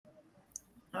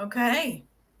Okay.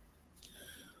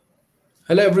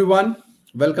 Hello everyone,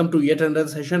 welcome to yet another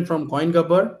session from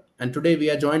CoinGabbar, and today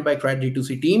we are joined by CRAD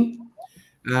D2C team.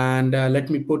 And let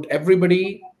me put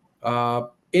everybody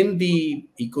in the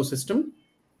ecosystem.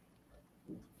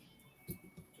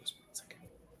 Just 1 second.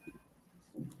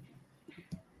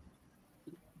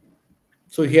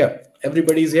 So here,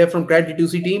 everybody is here from CRAD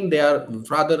D2C team. They are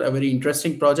rather a very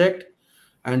interesting project,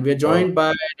 and we are Oh, joined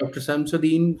by Dr.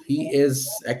 Samsondeen. He is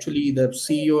actually the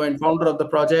CEO and founder of the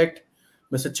project.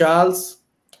 Mr. Charles,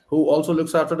 who also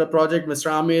looks after the project.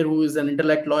 Mr. Amir, who is an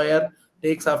intellect lawyer,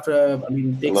 takes hello.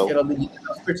 care of the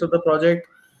legal aspects of the project.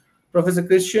 Professor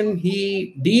Christian,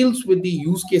 he deals with the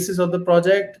use cases of the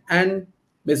project, and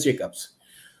Ms. Jacobs.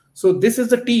 So this is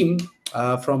the team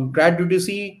from Grad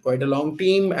UTC, quite a long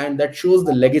team, and that shows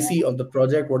the legacy of the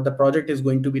project, what the project is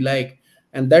going to be like,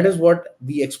 and that is what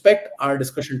we expect our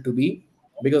discussion to be,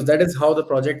 because that is how the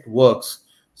project works.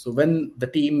 So when the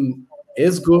team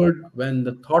is good, when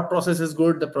the thought process is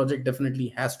good, the project definitely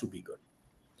has to be good.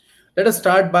 Let us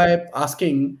start by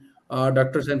asking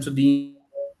Dr. Samsudeen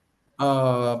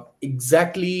what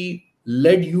exactly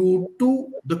led you to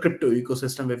the crypto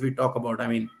ecosystem. If we talk about,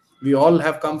 we all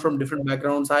have come from different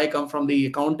backgrounds. I come from the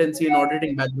accountancy and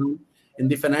auditing background in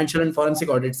the financial and forensic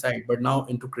audit side, but now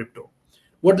into crypto.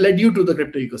 What led you to the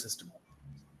crypto ecosystem?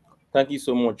 Thank you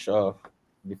so much, the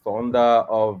founder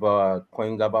of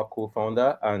CoinGabbar,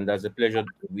 co-founder, and it's a pleasure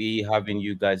we having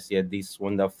you guys here this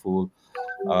wonderful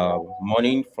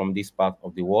morning from this part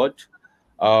of the world.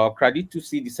 Credit to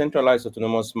see decentralized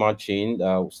autonomous smart chain.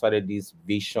 Started this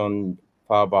vision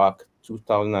far back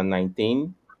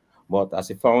 2019, but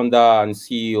as a founder and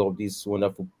CEO of this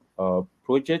wonderful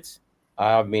project,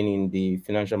 I have been in the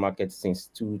financial market since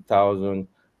 2007.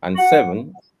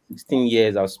 16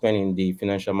 years I've spent in the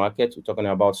financial market. We're talking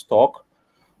about stock.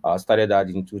 Started that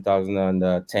in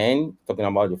 2010, talking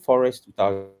about the forex,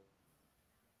 2000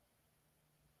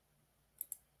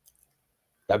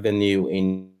 avenue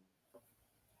in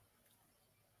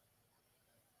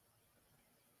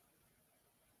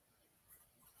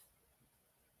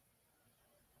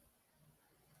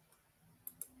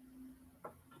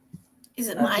Is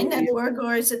it my network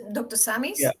or is it Dr. Yeah,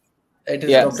 Sammy's? it is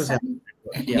yeah, Dr. Dr. Sam. Sammy?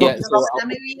 Yeah. yeah. Dr. So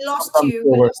Sammy, we lost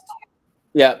you.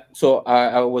 yeah, so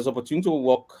I was opportunity to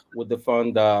work with the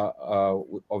founder of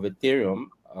Ethereum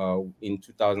in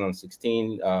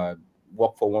 2016.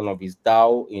 Worked for one of his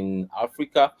DAO in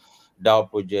Africa, DAO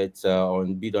project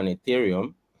on bid on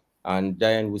Ethereum, and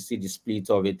then we see the split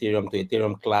of Ethereum to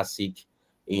Ethereum Classic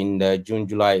in June,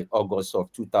 July, August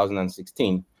of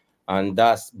 2016, and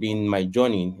that's been my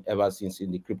journey ever since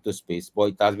in the crypto space. But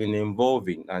it has been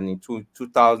evolving, and in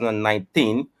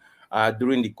 2019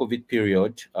 during the COVID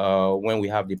period, when we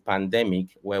have the pandemic,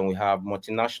 when we have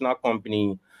multinational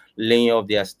company laying off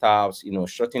their staffs,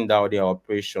 shutting down their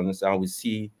operations, and we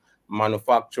see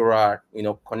manufacturer,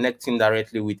 connecting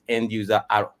directly with end user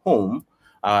at home.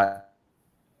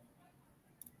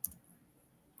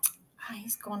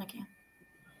 He's gone again.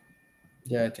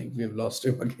 Yeah, I think we've lost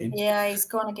him again. Yeah, he's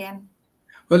gone again.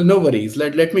 Well, no worries.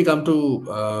 Let me come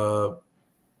to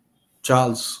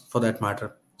Charles for that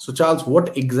matter. So, Charles,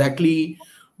 what exactly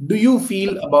do you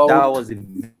feel That about? was a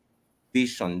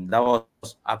vision. That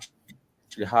was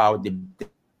actually how the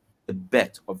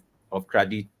bet of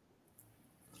credit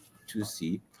to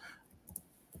see.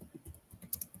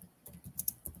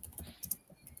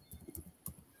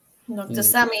 Dr.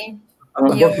 Sammy,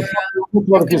 your, Dr. your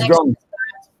Network is connection. gone.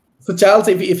 So, Charles,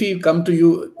 if we come to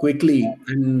you quickly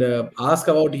and ask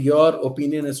about your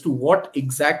opinion as to what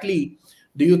exactly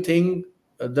do you think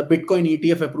the Bitcoin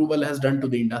ETF approval has done to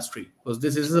the industry? Because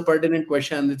this is a pertinent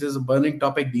question. This is a burning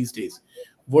topic these days.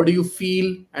 What do you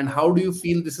feel, and how do you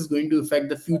feel this is going to affect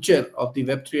the future of the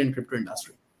Web3 and crypto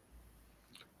industry?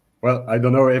 Well, I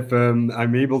don't know if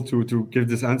I'm able to give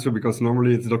this answer because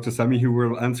normally it's Dr. Sami who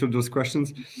will answer those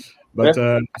questions. But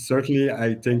Yeah. certainly,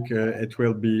 I think it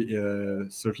will be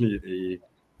certainly a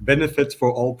benefit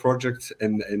for all projects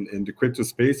in the crypto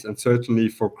space, and certainly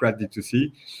for Credit to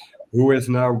see, who has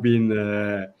now been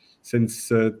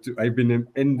since I've been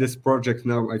in this project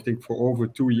now, I think for over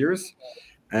 2 years,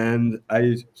 and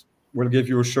I will give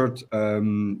you a short,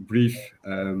 brief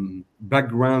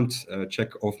background check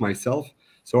of myself.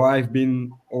 So I've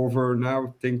been over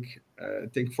now, think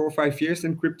 4 or 5 years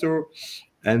in crypto,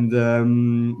 and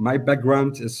my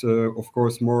background is, of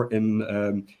course, more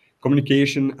in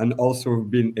communication and also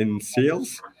been in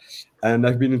sales. And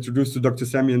I've been introduced to Dr.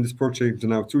 Sami in this project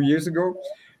now 2 years ago.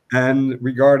 And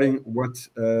regarding what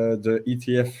the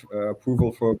ETF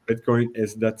approval for Bitcoin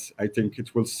is, that I think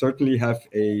it will certainly have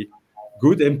a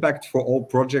good impact for all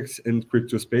projects in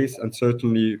crypto space and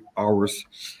certainly ours.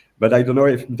 But I don't know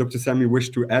if Dr. Sammy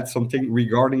wished to add something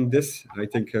regarding this. I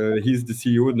think he's the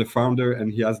CEO and the founder,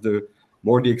 and he has the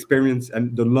experience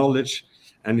and the knowledge,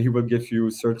 and he will give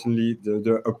you certainly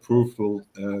the approval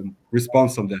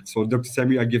response on that. So, Dr.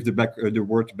 Sammy, I give the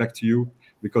word back to you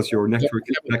because your network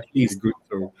is back good.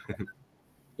 So.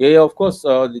 Yeah, of course.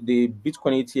 The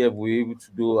Bitcoin ETF we're able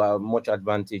to do much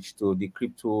advantage to the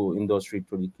crypto industry,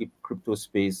 to the crypto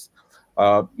space.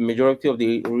 Majority of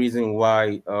the reason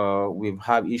why we've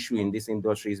had issue in this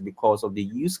industry is because of the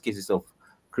use cases of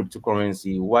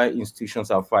cryptocurrency. Why institutions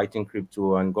are fighting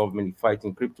crypto and government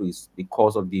fighting crypto is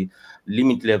because of the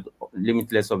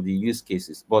limitless of the use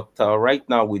cases. But right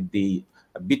now with the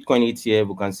Bitcoin ETF,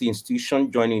 we can see institutions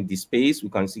joining the space, we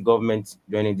can see government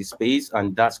joining the space,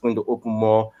 and that's going to open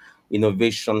more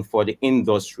innovation for the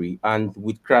industry. And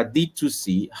with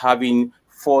CRAD-D2C having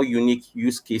 4 unique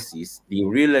use cases, the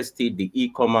real estate, the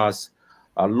e-commerce,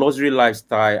 luxury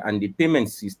lifestyle, and the payment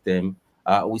system,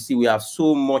 we see we have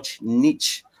so much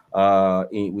niche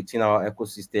within our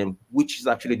ecosystem, which is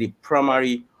actually the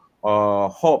primary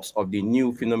hubs of the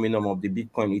new phenomenon of the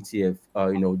Bitcoin ETF,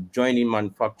 joining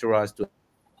manufacturers to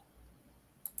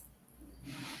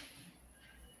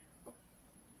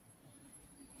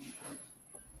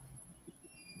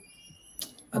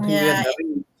I think we are Yeah.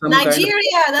 having some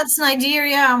Nigeria, that's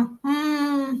Nigeria.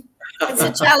 It's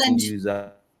a challenge.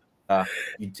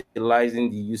 Utilizing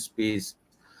the use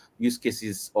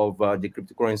cases of the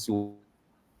cryptocurrency.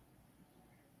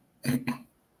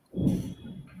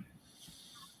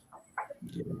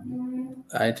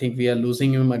 I think we are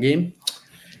losing him again.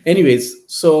 Anyways,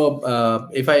 so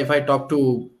if I talk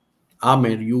to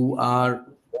Amir, you are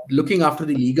looking after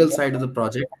the legal side of the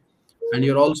project, and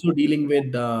you're also dealing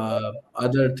with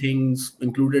other things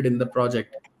included in the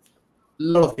project. A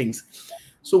lot of things.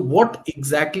 So, what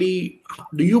exactly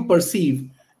do you perceive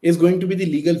is going to be the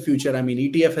legal future? I mean,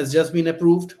 ETF has just been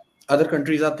approved. Other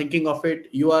countries are thinking of it.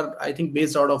 You are, I think,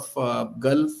 based out of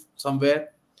Gulf somewhere.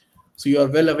 So you are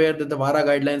well aware that the VARA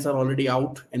guidelines are already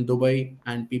out in Dubai,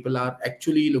 and people are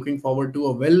actually looking forward to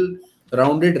a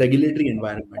well-rounded regulatory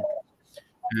environment,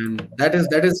 and that is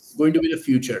going to be the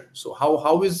future. So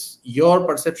how is your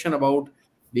perception about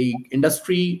the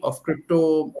industry of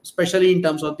crypto, especially in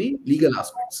terms of the legal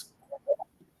aspects?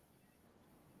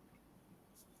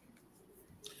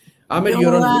 Ahmed,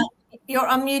 you're on mute. You're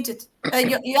unmuted.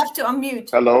 You have to unmute.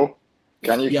 Hello,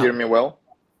 can you Yeah. hear me well?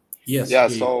 Yes. Yeah,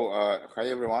 hear you. so hi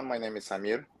everyone, my name is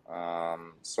Amir.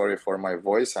 Sorry for my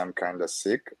voice, I'm kind of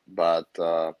sick, but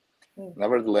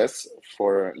nevertheless,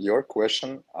 for your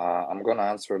question, I'm gonna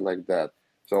answer like that.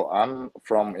 So I'm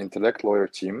from Intellect Lawyer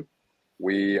team.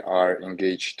 We are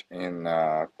engaged in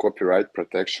copyright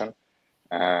protection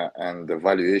and the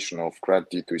valuation of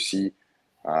CRAD-D2C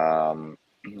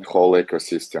whole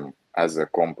ecosystem as a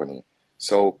company.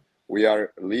 So we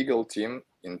are legal team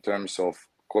in terms of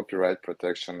copyright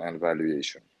protection and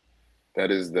valuation. That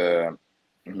is the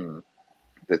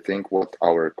thing what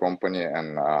our company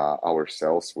and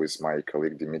ourselves with my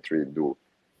colleague Dimitri do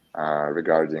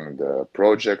regarding the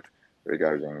project,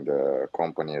 regarding the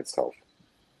company itself.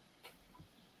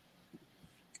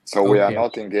 So we are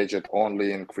not engaged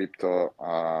only in crypto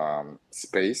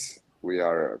space. We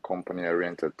are company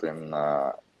oriented in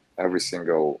every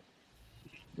single,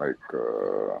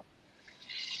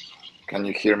 can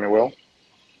you hear me well?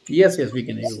 Yes, we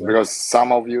can hear you well. Because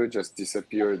some of you just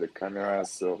disappeared, the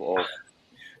cameras off.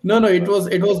 No, it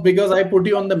was because I put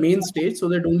you on the main stage so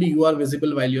that only you are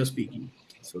visible while you're speaking.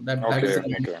 So that is the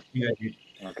thing I did.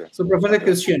 Okay. So, Professor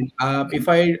Christian, if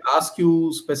I ask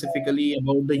you specifically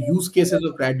about the use cases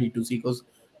of CRAD-D2C, because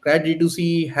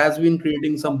CRAD-D2C has been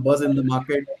creating some buzz in the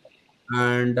market,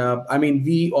 and I mean,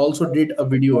 we also did a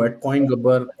video at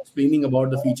CoinGabbar explaining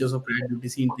about the features of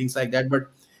CRAD-D2C and things like that.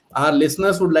 But our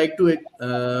listeners would like to,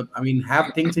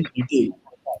 have things in detail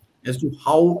as to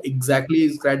how exactly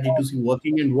is CRAD-D2C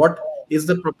working and what is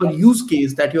the proper use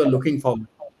case that you are looking for.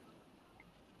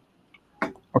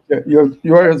 Okay,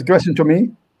 you are addressing to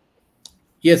me?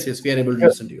 Yes, we are able to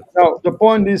listen to you. Now, the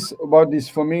point is about this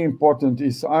for me important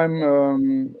is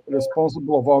I'm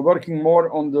responsible for working more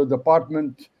on the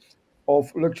department of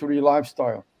luxury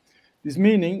lifestyle. This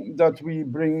meaning that we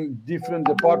bring different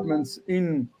departments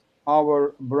in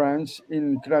our branch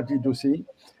in CRAD-D2C,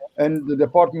 and the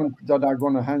department that I'm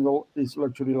going to handle is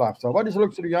luxury lifestyle. What is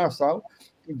luxury lifestyle?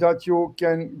 That you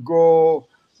can go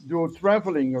do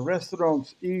traveling,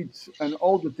 restaurants, eat, and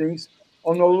all the things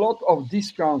on a lot of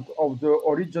discount of the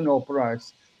original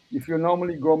price. If you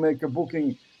normally go make a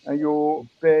booking and you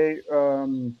pay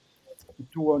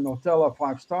to an hotel, a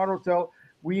 5-star hotel,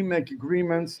 we make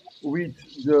agreements with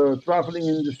the traveling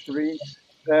industry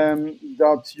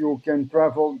that you can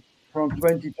travel from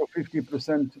 20 to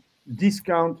 50%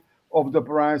 discount of the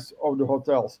price of the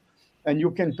hotels. And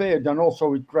you can pay it then also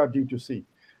with CRAD-D2C.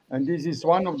 And this is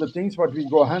one of the things what we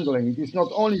go handling. It is not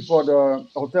only for the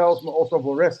hotels, but also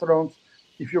for restaurants.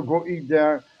 If you go eat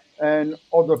there, and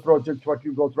other projects what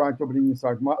you go try to bring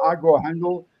inside. I go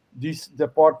handle this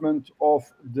department of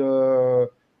the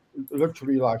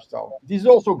luxury lifestyle. This is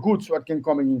also goods what can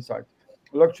come inside.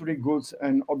 Luxury goods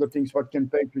and other things what can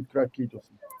pay with CRAD-D2C.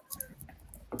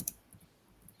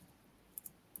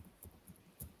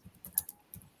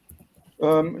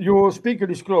 Your speaker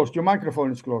is closed. Your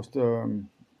microphone is closed,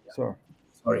 sir.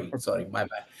 Sorry, my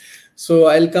bad. So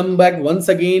I'll come back once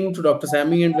again to Dr.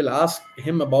 Sammy and will ask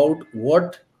him about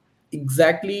what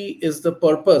exactly is the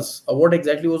purpose, or what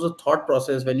exactly was the thought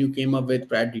process when you came up with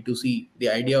CRAD-D2C, the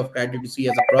idea of CRAD-D2C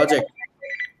as a project,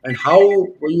 and how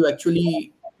were you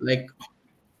actually like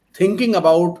thinking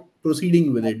about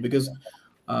proceeding with it? Because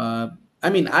I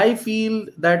mean, I feel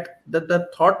that the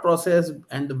thought process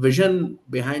and the vision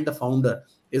behind the founder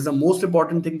is the most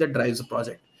important thing that drives the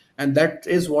project, and that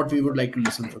is what we would like to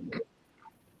listen from you.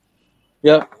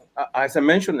 Yeah, as I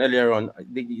mentioned earlier on,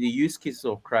 the use case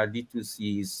of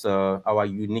CRAD-D2C is our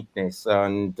uniqueness,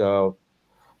 and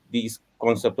this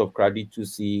concept of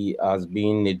CRAD-D2C has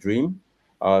been a dream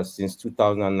since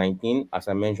 2019. As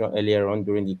I mentioned earlier on,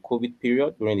 during the COVID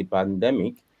period, during the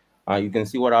pandemic, you can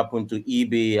see what happened to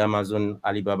eBay, Amazon,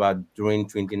 Alibaba during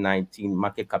 2019.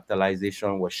 Market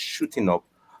capitalization was shooting up.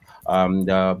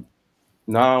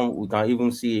 Now we can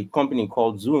even see a company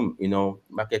called Zoom,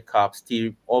 market cap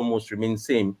still almost remains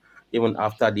same even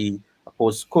after the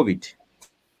post-COVID.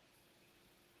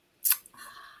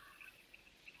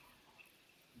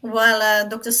 While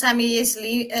Dr. Sammy is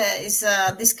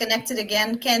disconnected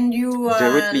again, can you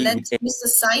let Mr.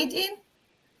 Said in?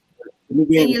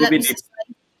 Can you let Mr.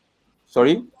 Said?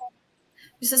 Sorry?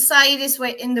 Mr. Said is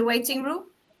in the waiting room.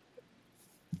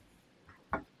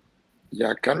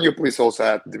 Yeah, can you please also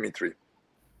add Dimitri?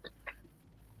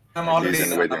 I'm already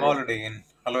in.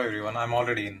 Hello, everyone. I'm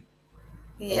already in.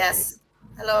 Yes.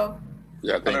 Okay. Hello.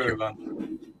 Yeah, thank you.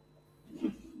 Everyone.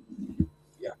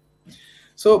 Yeah.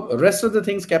 So rest of the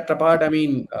things kept apart. I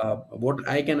mean, what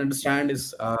I can understand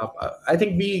is, I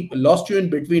think we lost you in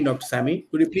between, Dr. Sammy.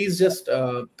 Could you please just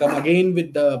come again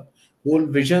with the whole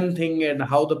vision thing and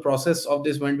how the process of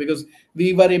this went? Because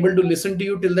we were able to listen to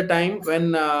you till the time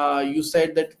when you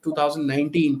said that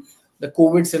 2019, the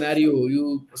COVID scenario,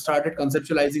 you started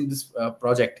conceptualizing this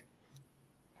project.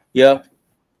 Yeah.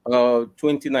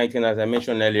 2019, as I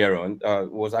mentioned earlier on,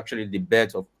 was actually the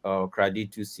birth of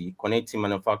CRAD-D2C, connecting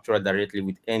manufacturer directly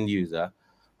with end user,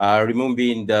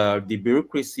 removing the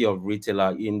bureaucracy of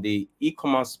retailer. In the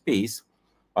e-commerce space,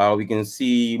 we can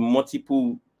see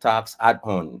multiple tax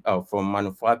add-on from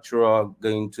manufacturer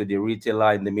going to the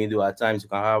retailer. In the middle, at times you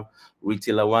can have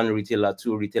retailer 1, retailer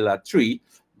 2, retailer 3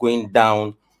 going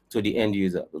down to the end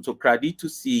user. So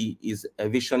CRAD-D2C is a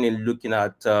vision in looking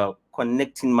at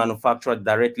connecting manufacturer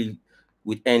directly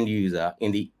with end user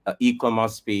in the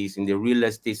e-commerce space, in the real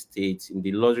estate state, in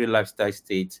the luxury lifestyle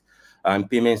state, and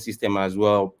payment system as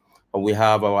well. We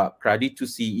have our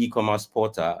CRAD-D2C e-commerce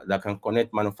portal that can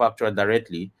connect manufacturer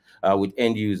directly with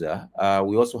end user.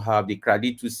 We also have the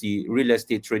CRAD-D2C real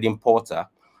estate trading portal.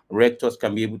 Rectors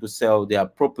can be able to sell their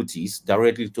properties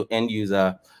directly to end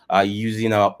user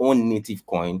using our own native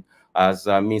coin as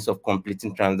a means of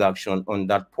completing transaction on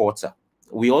that portal.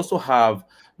 We also have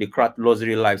the CRAD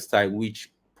luxury lifestyle,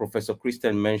 which Professor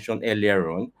Christian mentioned earlier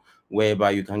on,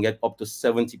 whereby you can get up to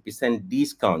 70%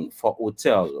 discount for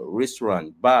hotel,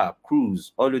 restaurant, bar,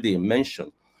 cruise, holiday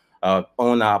mention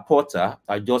on our portal,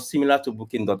 just similar to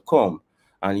booking.com.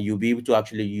 And you'll be able to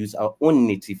actually use our own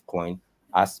native coin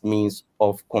as means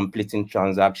of completing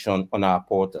transaction on our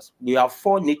portals. We have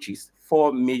 4 niches,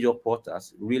 4 major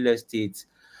portals: real estate,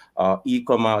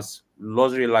 e-commerce,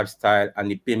 luxury lifestyle, and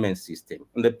the payment system.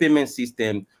 On the payment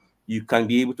system, you can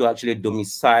be able to actually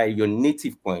domicile your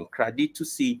native coin,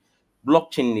 CRAD-D2C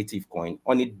blockchain native coin,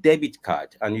 on a debit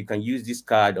card, and you can use this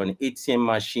card on an ATM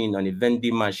machine, on a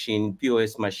vending machine,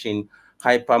 POS machine,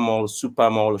 hypermall,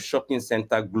 supermall, shopping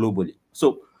center globally.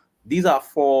 So these are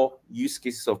 4 use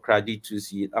cases of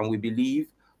CRAD-D2C, and we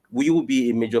believe we will be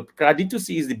a major.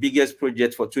 CRAD-D2C is the biggest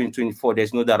project for 2024.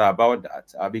 There's no doubt about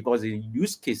that, because the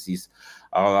use cases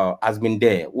has been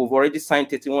there. We've already signed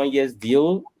 31 years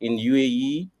deal in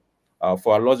UAE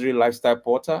for our luxury lifestyle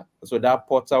portal. So that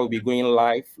portal will be going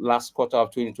live last quarter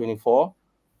of 2024.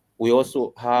 We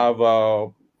also have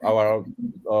our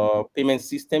payment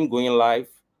system going live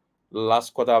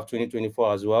last quarter of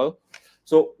 2024 as well.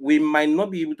 So we might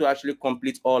not be able to actually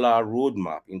complete all our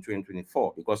roadmap in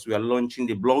 2024 because we are launching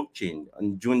the blockchain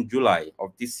in June, July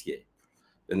of this year.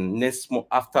 And next month,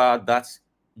 after that,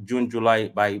 June, July,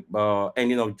 by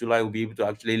ending of July, we'll be able to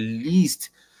actually list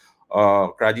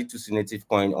Credit2C native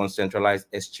coin on centralized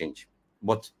exchange.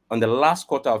 But on the last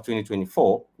quarter of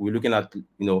 2024, we're looking at,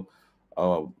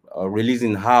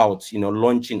 releasing out,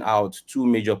 launching out 2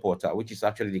 major portals, which is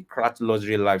actually the Crat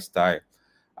Luxury Lifestyle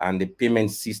and the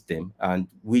payment system, and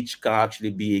which can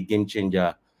actually be a game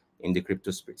changer in the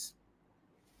crypto space.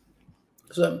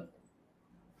 So,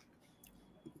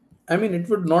 I mean, it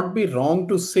would not be wrong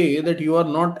to say that you are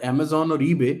not Amazon or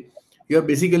eBay. You are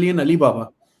basically an Alibaba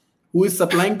who is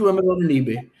supplying to Amazon and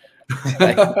eBay.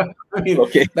 I mean,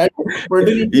 okay. That's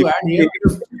pertinent to add here.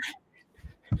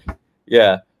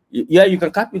 Yeah, you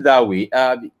can cap it that way.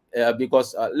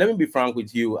 Because let me be frank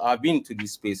with you, I've been to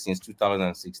this space since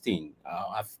 2016.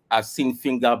 I've seen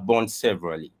finger burned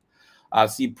severally.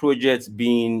 I've seen projects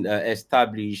being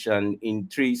established, and in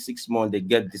 3-6 months they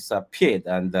get disappeared,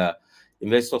 and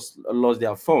investors lost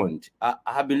their fund. I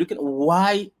have been looking,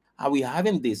 why are we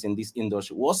having this in this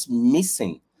industry? What's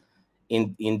missing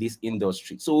in this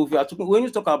industry? So if we are talking, when you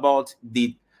talk about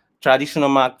the traditional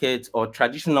market or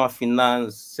traditional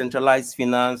finance, centralized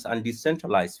finance and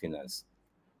decentralized finance,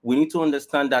 we need to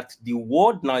understand that the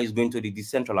world now is going to the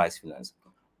decentralized finance.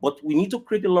 But we need to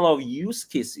create a lot of use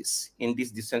cases in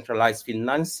this decentralized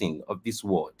financing of this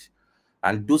world.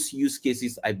 And those use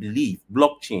cases, I believe,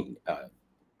 blockchain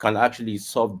can actually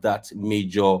solve that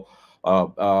major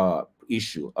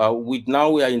issue. We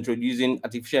are introducing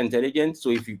artificial intelligence. So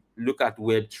if you look at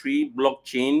Web3,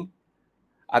 blockchain,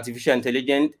 artificial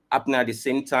intelligence happening at the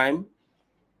same time,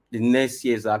 the next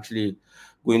year is actually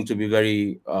going to be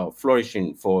very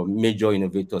flourishing for major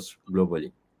innovators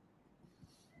globally.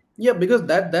 Yeah, because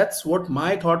that's what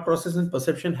my thought process and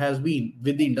perception has been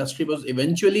with the industry, because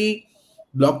eventually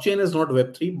blockchain is not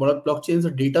Web3, but blockchain is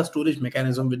a data storage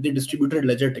mechanism with the distributed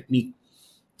ledger technique.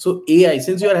 So AI,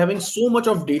 since you are having so much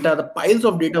of data, the piles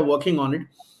of data working on it,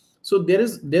 so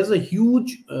there's a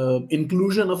huge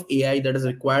inclusion of AI that is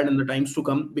required in the times to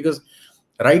come, because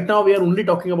right now we are only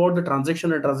talking about the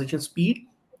transaction and transaction speed,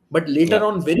 but later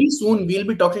on, very soon, we'll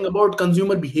be talking about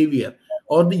consumer behavior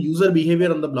or the user behavior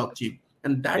on the blockchain.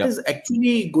 And that is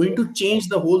actually going to change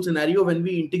the whole scenario when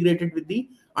we integrate it with the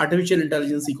artificial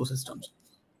intelligence ecosystems.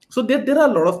 So there are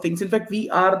a lot of things. In fact, we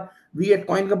at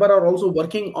CoinGabbar are also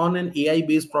working on an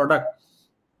AI-based product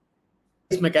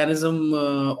mechanism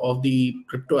of the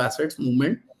crypto assets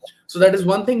movement. So that is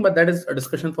one thing, but that is a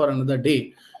discussion for another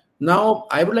day. Now,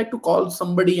 I would like to call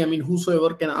somebody, I mean,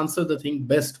 whosoever can answer the thing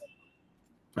best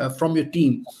from your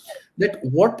team, that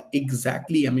what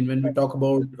exactly, I mean, when we talk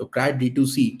about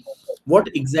Credit2C, what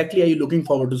exactly are you looking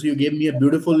forward to? So you gave me a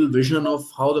beautiful vision of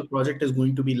how the project is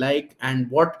going to be like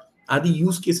and what are the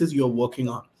use cases you're working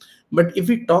on. But if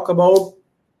we talk about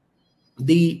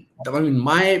I mean,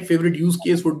 my favorite use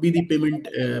case would be the payment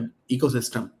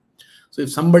ecosystem. So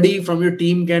if somebody from your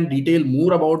team can detail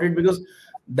more about it, because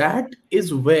that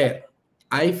is where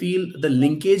I feel the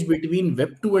linkage between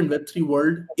Web 2 and Web 3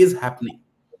 world is happening.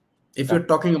 If you're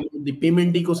talking about the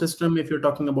payment ecosystem, if you're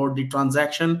talking about the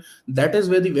transaction, that is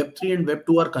where the Web 3 and Web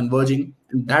 2 are converging.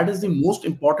 And that is the most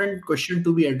important question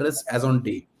to be addressed as on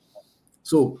date.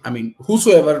 So, I mean,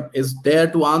 whosoever is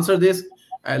there to answer this,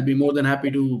 I'll be more than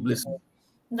happy to listen.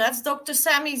 That's Dr.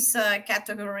 Sammy's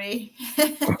category.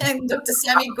 And Dr.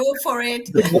 Sammy, go for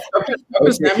it.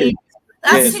 Dr. Sammy,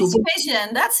 that's his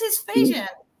vision. That's his vision.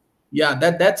 Yeah,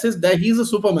 he's a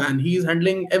Superman. He's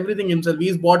handling everything himself.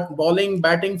 He's bowling,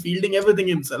 batting, fielding, everything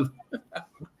himself.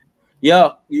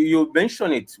 Yeah, you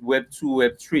mentioned it, Web 2,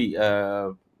 Web 3.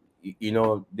 The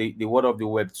word of the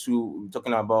Web 2, we're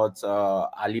talking about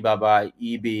Alibaba,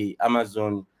 eBay,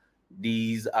 Amazon.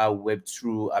 These are Web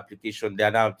 2 applications.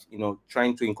 They're now,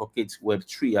 trying to incorporate Web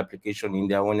 3 application in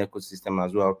their own ecosystem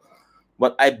as well.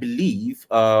 But I believe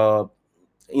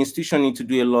institutions need to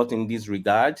do a lot in this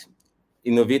regard.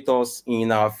 Innovators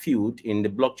in our field, in the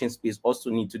blockchain space,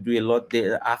 also need to do a lot.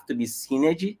 There have to be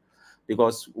synergy,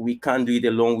 because we can't do it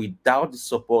alone without the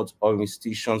support of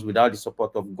institutions, without the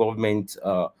support of government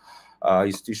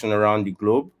institutions around the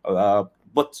globe.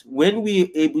 But when we're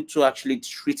able to actually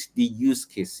treat the use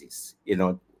cases,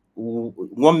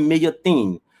 one major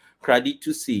thing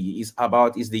Credit2C is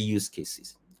about is the use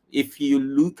cases. If you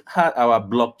look at our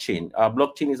blockchain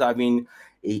is having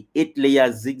a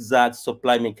 8-layer zigzag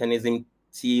supply mechanism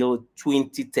till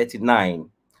 2039.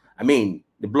 I mean,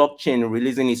 the blockchain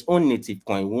releasing its own native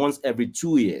coin once every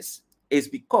 2 years is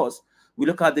because we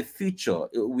look at the future,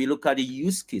 we look at the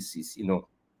use cases,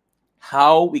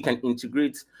 how we can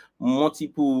integrate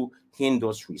multiple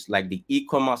industries, like the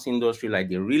e-commerce industry, like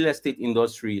the real estate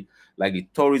industry, like the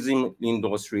tourism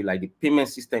industry, like the payment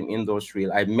system industry.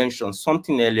 I mentioned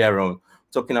something earlier on,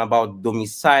 talking about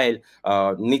domicile,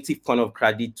 native point of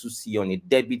credit to see on a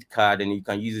debit card, and you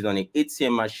can use it on an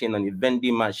ATM machine, on a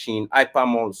vending machine,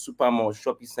 hypermall, supermall,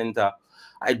 shopping center.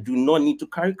 I do not need to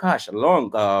carry cash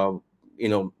along.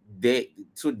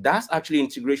 So that's actually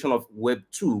integration of Web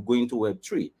 2 going to Web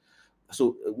 3.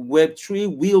 So Web 3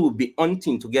 will be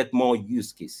hunting to get more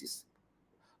use cases.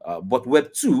 But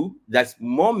Web 2, that's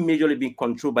more majorly being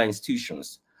controlled by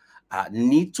institutions,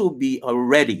 need to be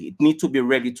ready. It needs to be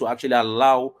ready to actually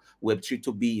allow Web 3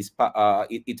 to be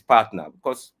its partner.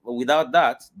 Because without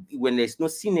that, when there's no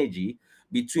synergy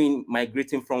between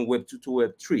migrating from Web 2 to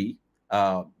Web 3,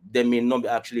 there may not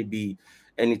actually be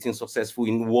anything successful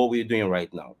in what we're doing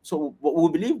right now. So we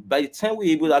believe by the time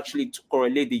we're able actually to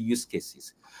correlate the use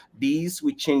cases, these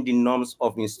will change the norms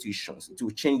of institutions. It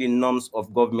will change the norms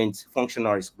of government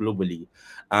functionaries globally.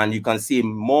 And you can see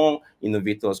more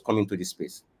innovators coming to this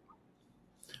space.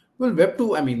 Well, Web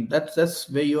 2, I mean, that's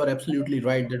where you are absolutely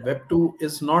right, that Web 2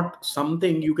 is not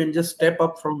something you can just step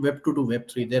up from Web 2 to Web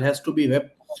 3. There has to be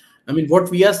what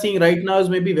we are seeing right now is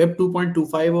maybe Web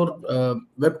 2.25 or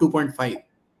Web 2.5.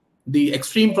 The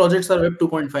extreme projects are Web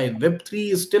 2.5. Web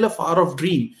 3 is still a far off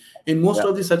dream in most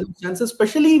of the circumstances,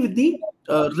 especially with the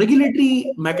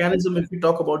regulatory mechanism. If we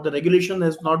talk about the regulation,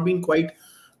 has not been quite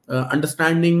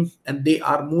understanding, and they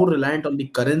are more reliant on the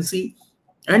currency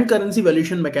and currency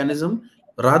valuation mechanism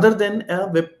rather than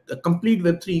a complete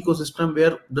Web 3 ecosystem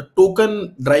where the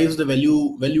token drives the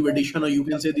value addition, or you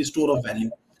can say the store of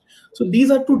value. So these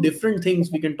are two different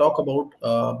things we can talk about.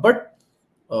 But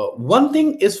one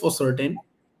thing is for certain,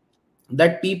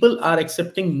 that people are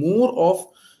accepting more of,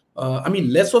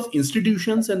 less of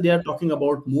institutions, and they are talking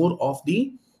about more of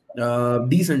the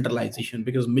decentralization,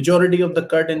 because majority of the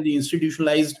cut in the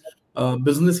institutionalized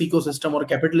business ecosystem or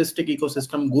capitalistic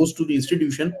ecosystem goes to the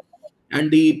institution, and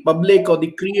the public or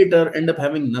the creator end up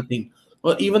having nothing,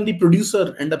 or even the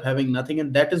producer end up having nothing.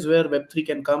 And that is where Web3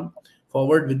 can come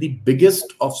forward with the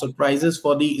biggest of surprises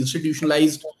for the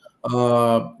institutionalized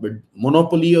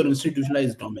monopoly or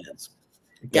institutionalized dominance.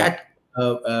 Kat,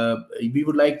 we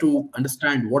would like to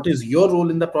understand what is your role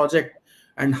in the project,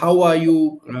 and how are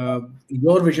you,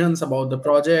 your visions about the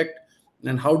project,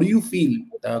 and how do you feel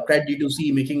CRAD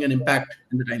D2C making an impact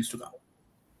in the times to come?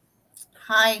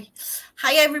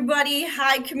 Hi everybody.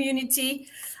 Hi community.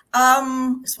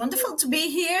 It's wonderful to be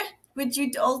here with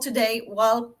you all today.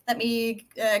 Well, let me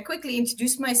quickly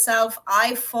introduce myself.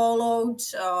 I followed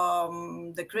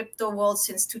the crypto world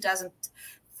since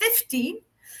 2015.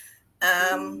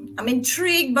 I'm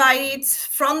intrigued by it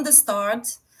from the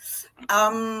start.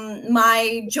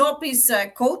 My job is a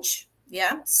coach.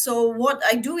 Yeah. So what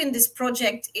I do in this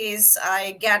project is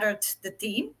I gathered the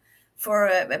team for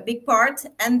a big part,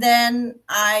 and then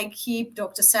I keep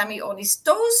Dr. Sammy on his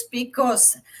toes,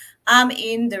 because I'm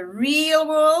in the real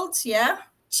world. Yeah.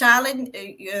 Solving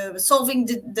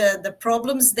the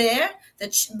problems there,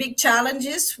 the big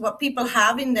challenges, what people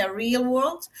have in their real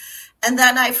world. And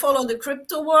then I follow the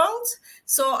crypto world.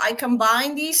 So I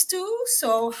combine these two.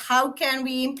 So how can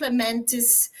we implement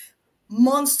this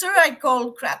monster? I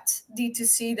call CRAD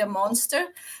D2C the monster.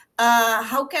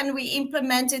 How can we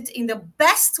implement it in the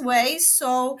best way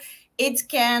so it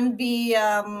can be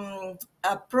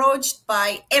approached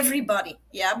by everybody?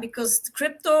 Yeah, because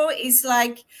crypto is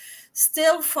like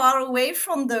still far away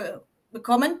from the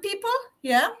common people.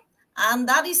 Yeah. And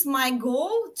that is my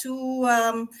goal,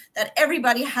 to that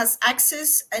everybody has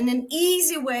access in an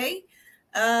easy way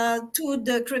to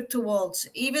the crypto world.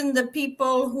 Even the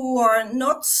people who are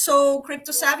not so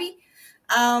crypto savvy,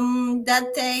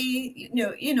 that they,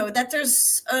 that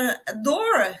there's a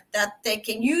door that they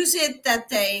can use it, that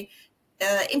they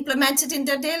implement it in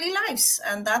their daily lives.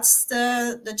 And that's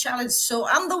the challenge. So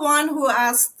I'm the one who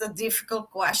asks the difficult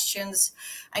questions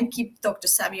and keep Dr.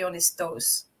 Sammy on his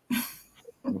toes.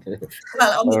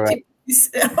 Well, on the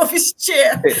tip of his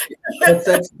chair.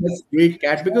 that's great,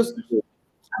 Kat, because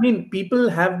people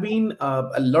have been,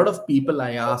 a lot of people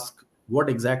I ask what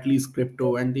exactly is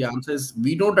crypto, and the answer is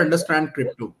we don't understand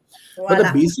crypto. Voila. But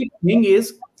the basic thing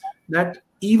is that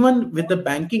even with the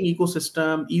banking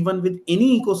ecosystem, even with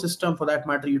any ecosystem for that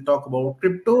matter you talk about,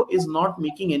 crypto is not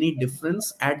making any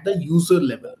difference at the user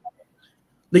level.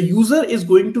 The user is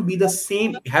going to be the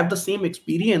same, have the same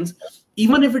experience,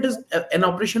 even if it is an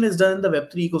operation is done in the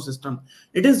Web3 ecosystem.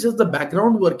 It is just the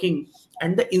background working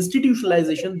and the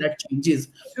institutionalization that changes,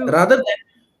 rather than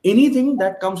anything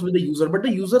that comes with the user. But the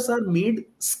users are made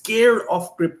scared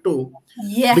of crypto,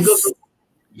 yes, because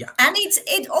Yeah. And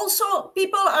it also,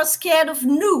 people are scared of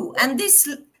new, and this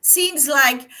seems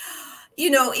like, you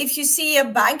know, if you see a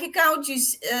bank account,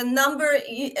 number,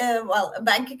 well, a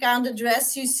bank account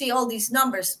address, you see all these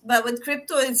numbers. But with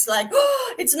crypto, it's like,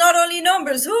 oh, it's not only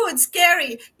numbers. Oh, it's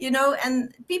scary, you know.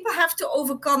 And people have to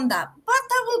overcome that. But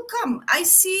that will come. I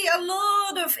see a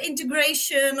lot of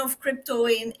integration of crypto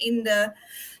in the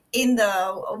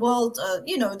world,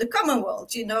 you know, the common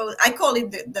world, you know, I call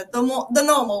it the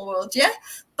normal world, yeah.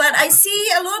 But I see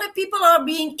a lot of people are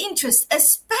being interested,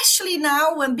 especially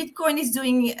now when Bitcoin is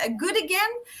doing good again.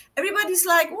 Everybody's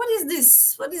like, what is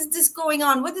this? What is this going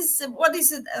on? What is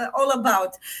it all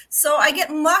about? So I get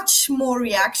much more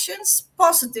reactions,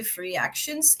 positive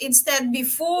reactions. Instead,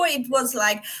 before it was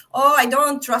like, oh, I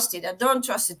don't trust it. I don't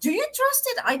trust it. Do you trust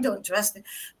it? I don't trust it.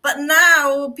 But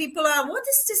now people are, what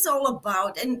is this all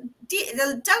about? And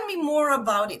tell me more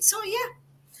about it. So yeah,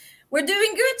 we're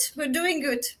doing good. We're doing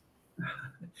good.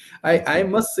 I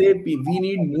must say we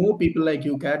need more people like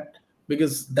you, Kat,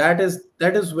 because that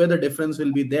is where the difference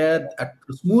will be there. A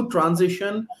smooth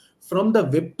transition from the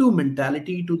Web 2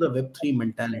 mentality to the Web 3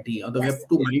 mentality, or the Web Yes.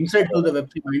 2 mindset to the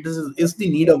Web 3 mindset is the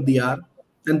need of the hour.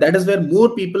 And that is where more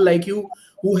people like you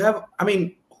who have, I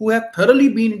mean, who have thoroughly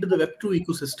been into the Web 2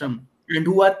 ecosystem and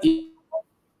who are able to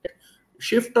make that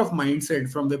shift of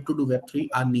mindset from Web 2 to Web 3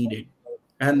 are needed.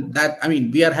 And that, I mean,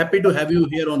 we are happy to have you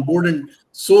here on board, and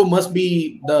so must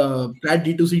be the Plat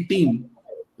D2C team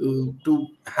to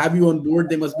have you on board.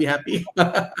 They must be happy.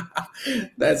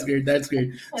 That's great. That's great.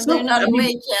 And they're So, not I mean,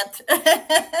 awake yet.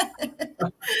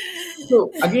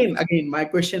 so again, my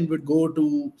question would go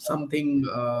to something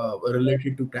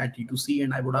related to Plat D2C,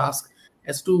 and I would ask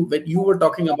as to when you were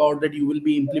talking about that you will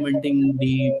be implementing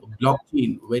the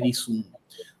blockchain very soon.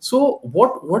 So,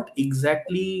 what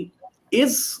exactly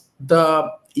is the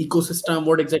ecosystem?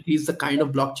 What exactly is the kind of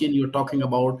blockchain you're talking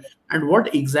about? And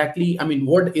what exactly, I mean,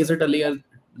 what is it, a layer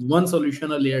one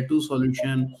solution, a layer two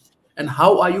solution? And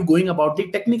how are you going about the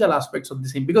technical aspects of the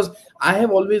same? Because I have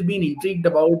always been intrigued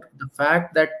about the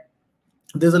fact that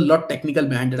there's a lot technical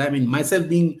behind it. I mean, myself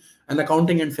being an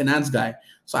accounting and finance guy,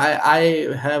 so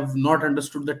I have not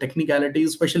understood the technicalities,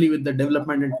 especially with the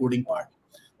development and coding part.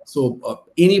 So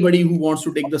anybody who wants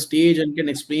to take the stage and can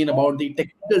explain about the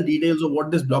technical details of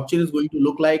what this blockchain is going to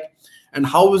look like and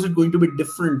how is it going to be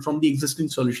different from the existing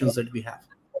solutions that we have.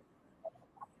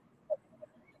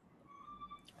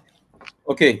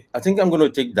 Okay, I think I'm going to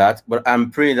take that, but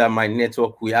I'm praying that my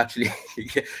network will actually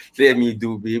let me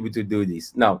be able to do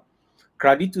this. Now,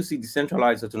 Credit2C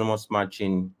decentralized autonomous smart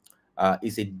chain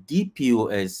is a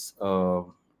DPoS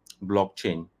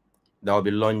blockchain that will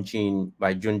be launching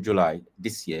by June, July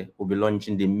this year. We'll be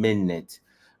launching the mainnet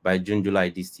by June, July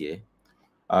this year.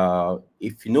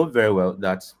 If you know very well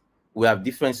that we have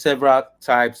several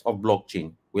types of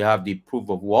blockchain. We have the proof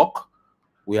of work,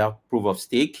 we have proof of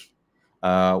stake, we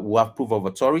have proof of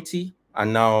authority,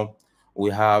 and now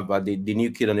we have the new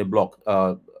kid on the block,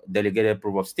 delegated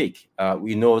proof of stake.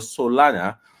 We know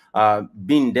Solana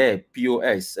being there,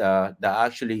 POS, that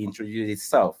actually introduced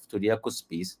itself to the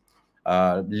ecospace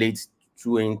late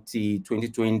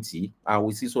 2020, and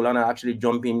we see Solana actually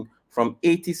jumping from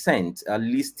 80 cents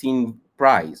listing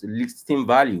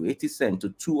value, 80 cents to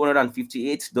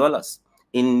 $258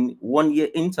 in 1 year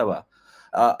interval.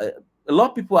 A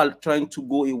lot of people are trying to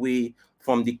go away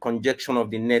from the conjunction of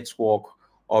the network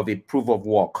of a proof of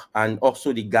work and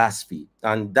also the gas fee.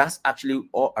 And that's actually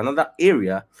another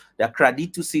area that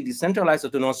Credit2C decentralized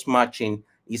autonomous smart chain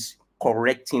is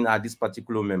correcting at this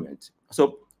particular moment.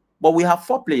 So, but we have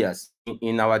 4 players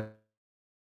in our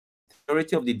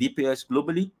majority of the DPS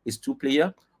globally is 2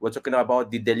 players. We're talking about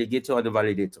the delegator and the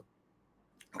validator.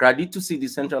 Credit2C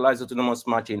decentralized autonomous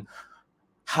smart chain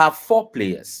have 4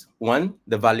 players. One,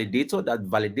 the validator that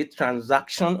validates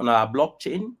transaction on our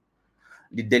blockchain,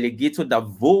 the delegator that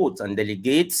votes and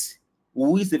delegates.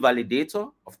 Who is the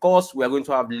validator? Of course, we are going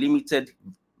to have limited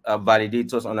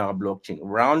validators on our blockchain,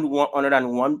 around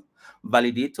 101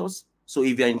 validators. So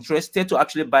if you're interested to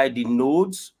actually buy the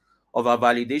nodes of our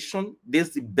validation, this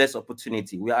is the best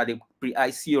opportunity. We are at the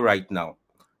pre-ICO right now.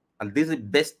 And this is the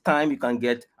best time you can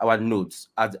get our nodes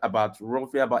at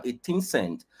roughly about 18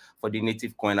 cents for the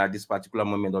native coin at this particular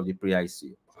moment of the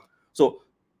pre-ICO. So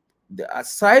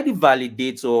aside the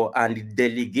validator and the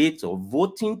delegator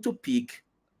voting to pick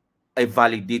a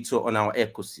validator on our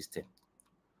ecosystem,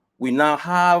 we now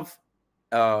have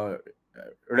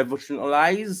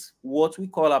revolutionized what we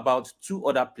call about 2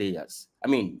 other players. I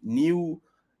mean, new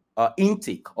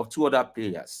intake of 2 other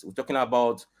players. We're talking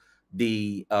about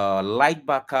the light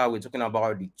backer, we're talking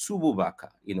about the turbo backer,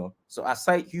 you know. So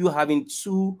aside you having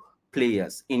 2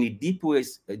 players in the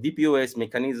DPoS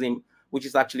mechanism which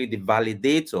is actually the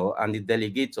validator and the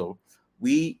delegator,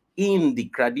 we in the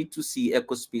Credit2C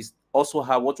ecospace also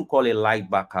have what we call a light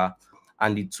backer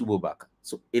and the turbo backer.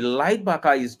 So a light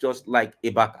backer is just like a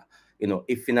backer,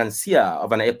 a financier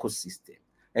of an ecosystem,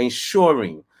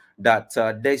 ensuring that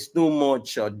there's no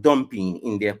much dumping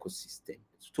in the ecosystem.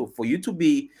 So for you to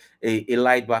be a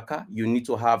light backer, you need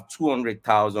to have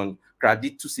 200,000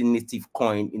 Credit2C native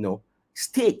coin,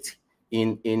 staked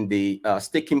in the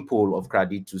staking pool of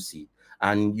Credit2C,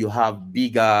 and you have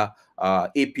bigger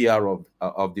APR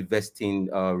of the vesting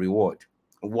reward.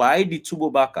 Why the turbo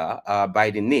backer, by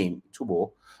the name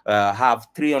turbo, have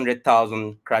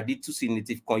 300,000 Credit2C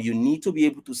native coin? You need to be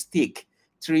able to stake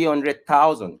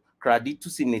 300,000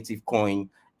 Credit2C native coin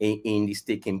in the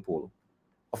staking pool.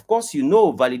 Of course,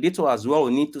 validator as well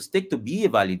need to stake to be a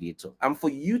validator. And for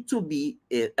you to be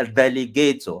a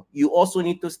delegator, you also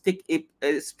need to stake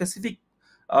a specific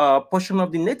portion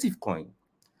of the native coin.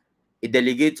 A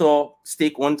delegator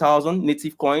stake 1,000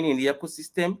 native coin in the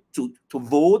ecosystem to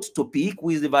vote, to pick who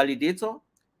is the validator.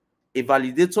 A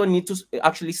validator needs to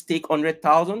actually stake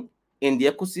 100,000 in the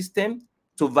ecosystem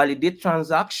to validate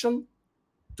transaction,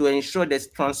 to ensure there's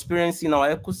transparency in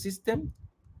our ecosystem.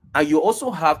 And you also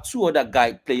have two other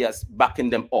guide players backing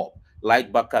them up,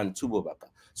 light backer and turbo backer.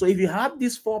 So if you have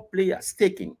these 4 players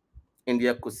staking in the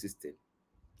ecosystem,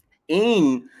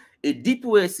 in a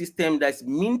DPoS system that's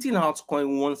minting out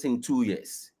coin once in 2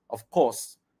 years, of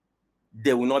course,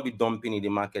 they will not be dumping in the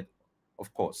market,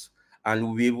 of course, and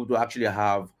we'll be able to actually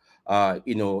have, a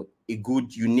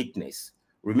good uniqueness.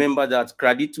 Remember that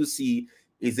Credit2C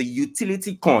is a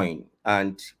utility coin,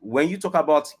 and when you talk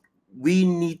about we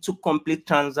need to complete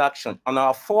transaction on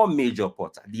our 4 major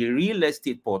portals: the real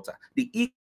estate portal, the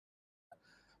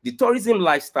tourism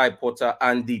lifestyle portal,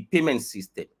 and the payment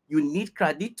system. You need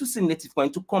Credit2C native coin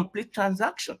to complete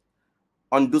transaction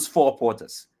on those 4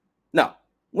 portals. Now,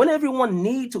 when everyone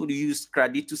needs to use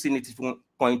Credit2C native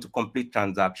coin to complete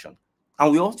transaction,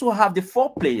 and we also have the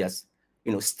 4 players,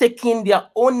 staking their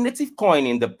own native coin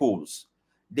in the pools,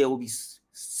 there will be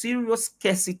serious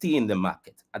scarcity in the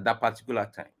market at that particular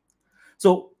time.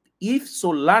 So if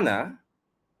Solana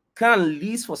can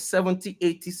lease for 70,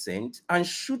 80 cents and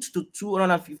shoot to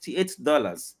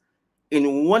 $258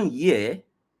 in 1 year,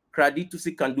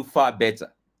 Credit2C can do far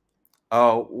better.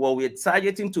 Well, we're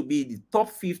targeting to be the top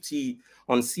 50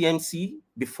 on CMC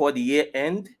before the year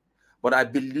end, but I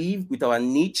believe with our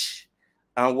niche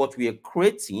and what we are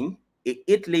creating, a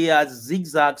 8-layer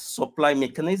zigzag supply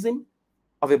mechanism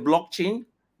of a blockchain,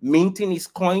 minting its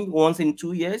coin once in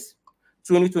 2 years,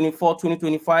 2024,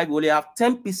 2025, we only have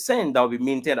 10% that will be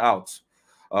minted out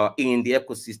in the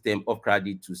ecosystem of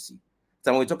Credit2C.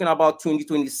 So when we're talking about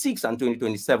 2026 and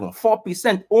 2027,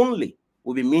 4% only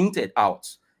will be minted out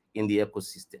in the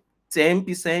ecosystem. 10%,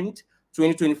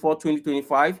 2024,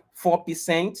 2025,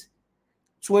 4%,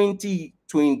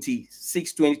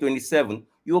 2026, 2027.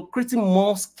 You're creating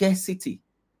more scarcity.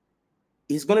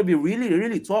 It's going to be really,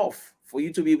 really tough for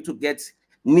you to be able to get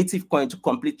native coin to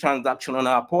complete transaction on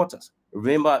our portals.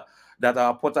 Remember that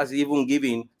our portals is even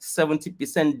giving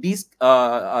 70%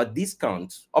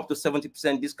 discount, up to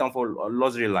 70% discount for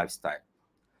luxury lifestyle.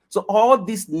 So all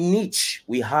this niche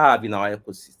we have in our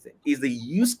ecosystem is the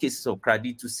use cases of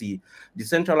Credit2C,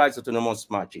 decentralized autonomous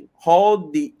smart chain. All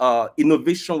the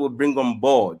innovation will bring on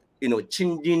board,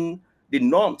 changing the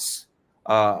norms,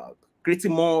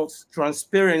 creating more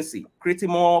transparency, creating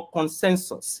more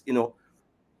consensus.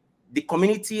 The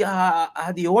community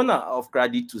are the owner of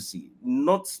Credit2C,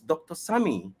 not Dr.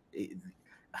 Sammy.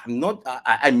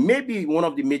 I may be one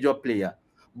of the major players,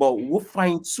 but who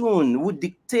fine-tune, who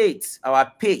dictate our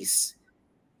pace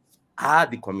are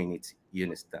the community, you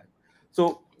understand?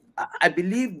 So I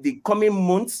believe the coming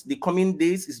months, the coming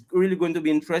days is really going to be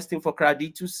interesting for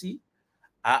Credit2C.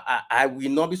 I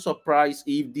will not be surprised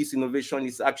if this innovation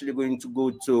is actually going to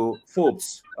go to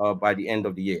Forbes by the end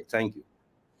of the year. Thank you.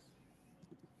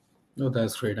 No,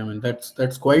 that's great. I mean,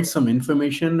 that's quite some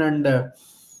information, and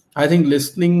I think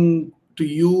listening to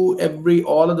you,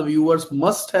 all of the viewers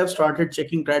must have started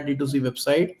checking Credit2C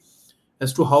website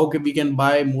as to how we can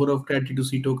buy more of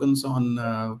Credit2C tokens on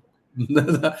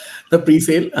the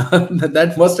pre-sale.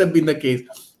 That must have been the case,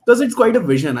 because it's quite a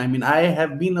vision. I mean, I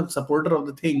have been a supporter of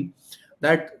the thing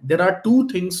that there are 2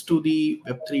 things to the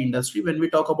Web3 industry. When we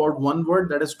talk about one word,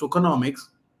 that is tokenomics,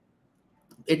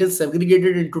 it is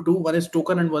segregated into 2. One is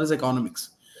token and one is economics.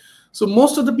 So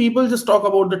most of the people just talk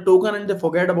about the token and they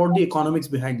forget about the economics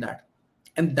behind that.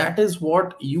 And that is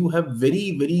what you have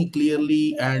very, very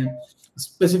clearly and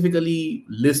specifically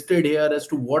listed here as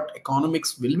to what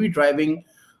economics will be driving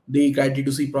the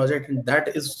Credit2C project. And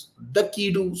that is the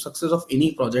key to success of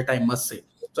any project, I must say.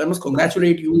 So I must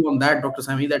congratulate you on that, Dr.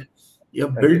 Sami, that you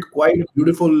have built quite a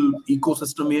beautiful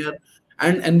ecosystem here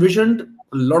and envisioned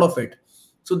a lot of it.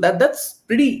 So that's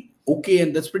pretty okay,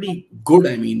 and that's pretty good.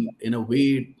 I mean, in a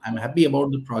way, I'm happy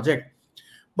about the project.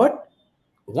 But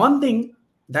one thing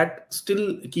that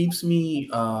still keeps me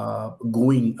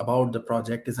going about the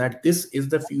project is that this is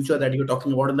the future that you're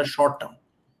talking about in the short term.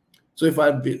 So if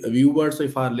our viewers,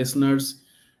 if our listeners,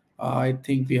 I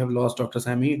think we have lost Dr.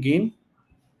 Sami again.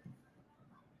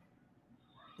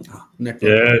 Network.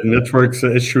 Yeah, network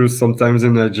issues sometimes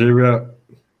in Nigeria.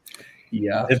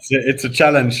 Yeah, it's a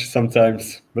challenge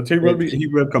sometimes, but he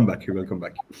will come back. He will come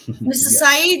back. Mr.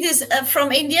 Saeed is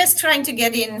from India, is trying to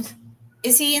get in.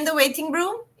 Is he in the waiting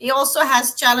room? He also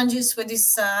has challenges with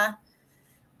his,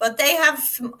 but they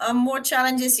have more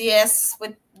challenges, yes,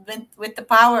 with the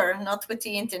power, not with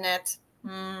the internet.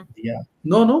 Yeah.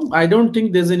 No, I don't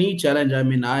think there's any challenge. I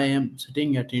mean, I am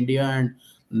sitting at India and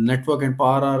network and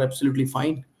power are absolutely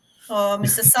fine. Oh,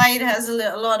 Mr. Saeed has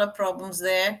a lot of problems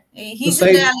there. He's so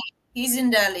in Saeed, Delhi. He's in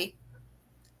Delhi.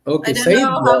 Okay, I don't Saeed,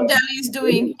 know how Delhi is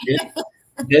doing.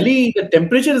 Delhi, the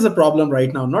temperature is a problem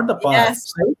right now, not the power.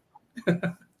 Yes. Saeed?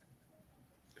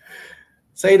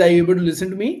 Saeed, are you able to listen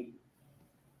to me?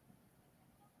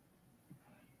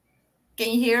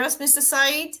 Can you hear us, Mr.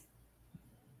 Saeed?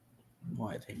 No,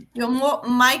 I think your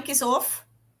mic is off.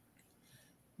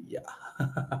 Yeah.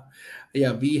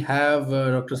 Yeah, we have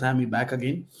Dr. Sami back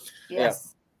again.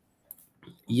 Yes.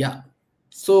 Yeah.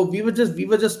 So we were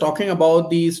just talking about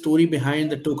the story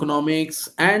behind the tokenomics,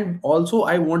 and also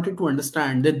I wanted to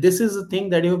understand that this is a thing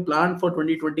that you have planned for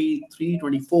 2023,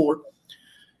 24.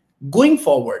 Going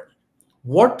forward,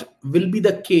 what will be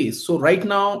the case? So right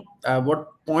now, what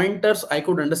pointers I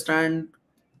could understand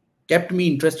kept me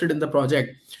interested in the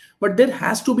project, but there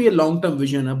has to be a long-term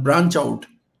vision, a branch out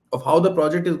of how the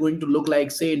project is going to look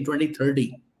like, say in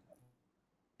 2030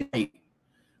 or 2035.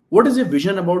 What is your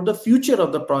vision about the future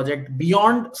of the project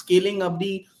beyond scaling up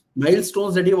the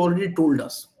milestones that you've already told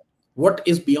us? What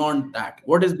is beyond that?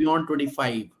 What is beyond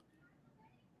 25?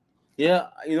 Yeah,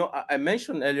 I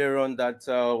mentioned earlier on that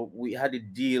we had a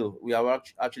deal. We have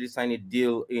actually signed a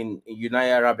deal in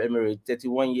United Arab Emirates,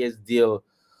 31 years deal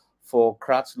for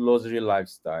Craft Luxury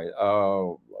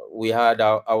Lifestyle. We had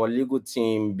our legal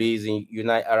team based in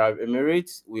United Arab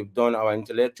Emirates. We've done our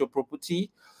intellectual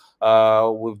property.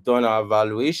 We've done our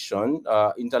valuation,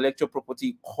 intellectual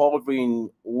property covering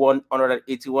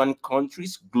 181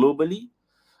 countries globally.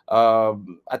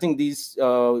 I think this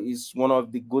is one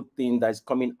of the good things that's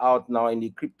coming out now in the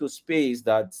crypto space,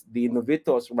 that the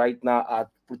innovators right now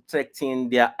are protecting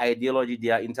their ideology,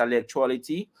 their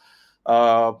intellectuality.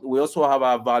 We also have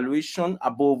a valuation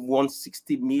above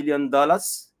 $160 million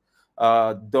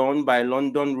done by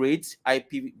London Rates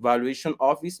IP Valuation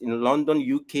Office in London,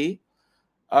 UK.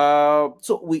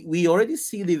 So we already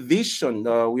see the vision.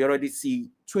 We already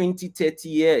see 20, 30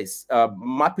 years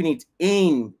mapping it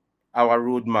in our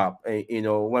roadmap.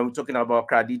 When we're talking about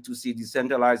CRAD2C,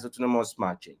 decentralized autonomous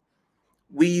matching,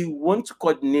 we want to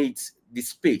coordinate the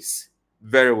space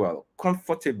very well,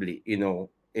 comfortably,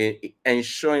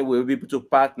 ensuring we'll be able to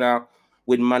partner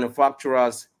with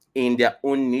manufacturers in their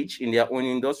own niche, in their own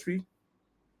industry.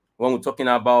 When we're talking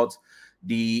about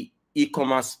the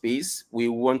e-commerce space, we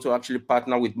want to actually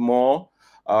partner with more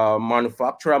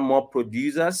manufacturers, more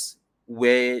producers,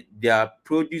 where their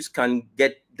produce can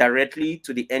get directly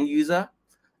to the end user,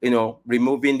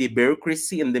 removing the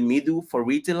bureaucracy in the middle for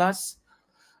retailers.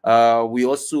 We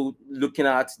also looking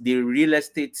at the real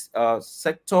estate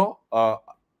sector.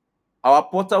 Our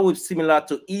portal is similar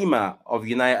to EMA of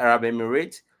United Arab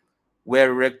Emirates,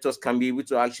 where rectors can be able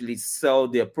to actually sell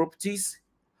their properties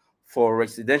for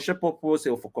residential purpose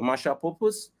or for commercial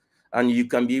purpose, and you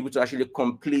can be able to actually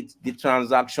complete the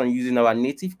transaction using our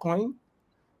native coin.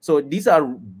 So these are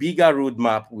bigger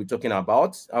roadmap we're talking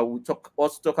about. We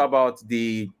also talk about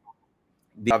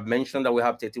I've mentioned that we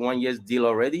have 31 years deal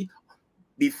already.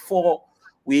 Before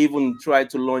we even try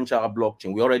to launch our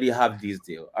blockchain, we already have this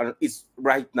deal, and it's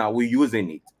right now we're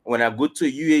using it. When I go to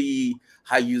UAE,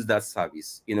 I use that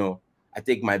service. I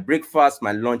take my breakfast,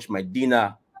 my lunch, my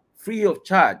dinner free of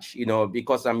charge,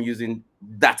 because I'm using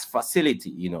that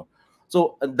facility,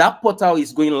 So that portal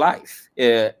is going live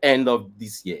end of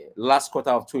this year. Last quarter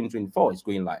of 2024 is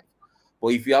going live.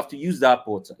 But if you have to use that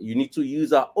portal, you need to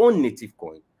use our own native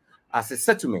coin as a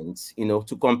settlement,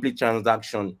 to complete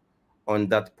transaction on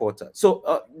that portal.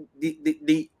 So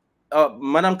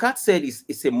Madam Kat said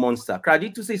it's a monster.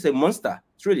 CRAD2C is a monster,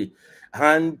 truly.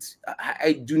 And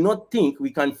I do not think we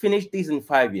can finish this in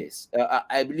 5 years.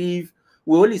 I believe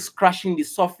we're only scratching the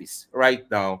surface right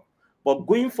now. But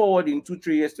going forward in 2-3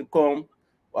 years to come,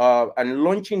 and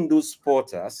launching those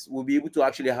portals, we'll be able to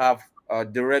actually have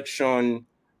direction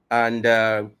and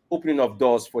opening of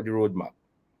doors for the roadmap.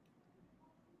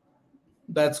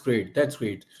 That's great. That's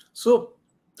great. So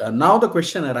now the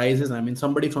question arises. I mean,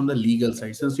 somebody from the legal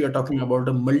side, since you are talking about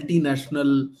a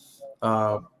multinational,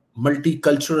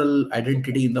 multicultural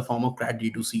identity in the form of CRAD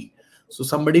D2C. So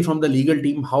somebody from the legal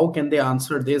team, how can they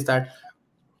answer this? That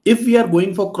if we are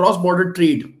going for cross-border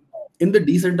trade in the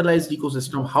decentralized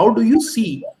ecosystem, how do you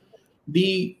see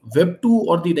the Web 2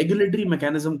 or the regulatory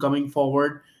mechanism coming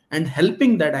forward and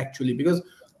helping that actually? Because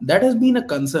that has been a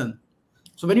concern.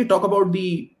 So when you talk about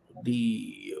the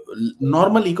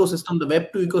normal ecosystem, the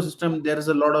Web 2 ecosystem, there is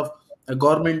a lot of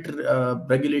government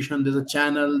regulation. There's a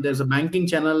channel, there's a banking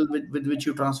channel with which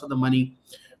you transfer the money.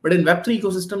 But in Web 3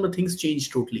 ecosystem, the things change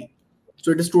totally. So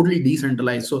it is totally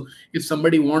decentralized. So if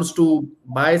somebody wants to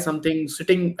buy something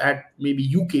sitting at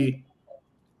maybe UK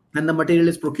and the material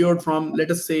is procured from, let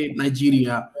us say,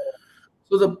 Nigeria,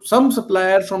 so some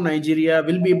supplier from Nigeria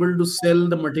will be able to sell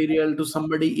the material to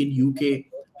somebody in UK.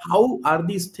 How are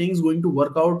these things going to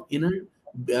work out in a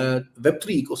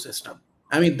Web3 ecosystem?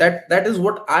 I mean, that is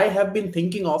what I have been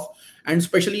thinking of, and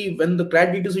especially when the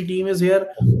CRAD D2C team is here,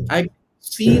 I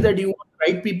see that you want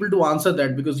the right people to answer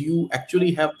that, because you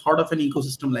actually have thought of an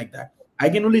ecosystem like that. I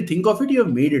can only think of it. You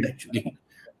have made it actually.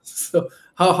 So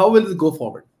how will it go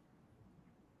forward?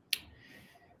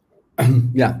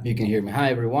 Yeah, you can hear me. Hi,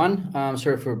 everyone.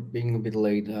 Sorry for being a bit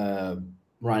late,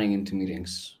 running into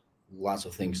meetings, lots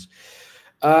of things.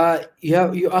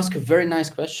 You ask a very nice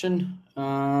question,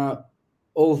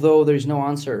 although there is no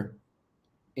answer,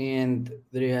 and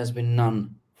there has been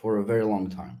none for a very long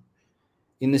time.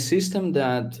 In the system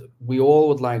that we all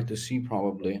would like to see,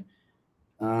 probably,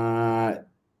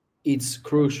 it's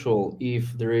crucial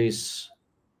if there is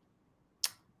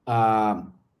all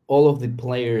of the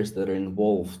players that are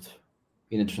involved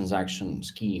in a transaction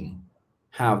scheme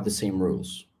have the same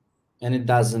rules, and it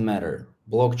doesn't matter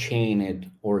blockchain it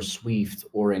or Swift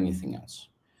or anything else.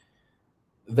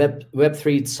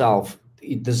 Web3 itself,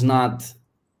 it does not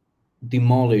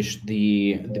demolish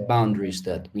the boundaries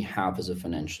that we have as a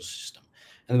financial system,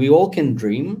 and we all can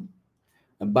dream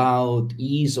about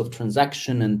ease of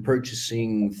transaction and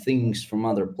purchasing things from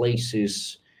other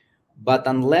places, but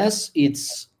unless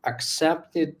it's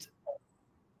accepted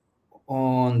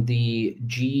on the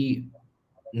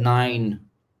G9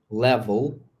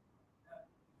 level,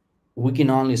 we can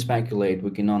only speculate,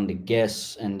 we can only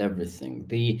guess and everything.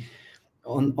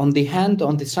 On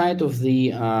the side of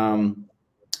the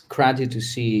CRAD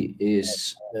D2C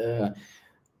is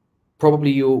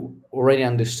probably you already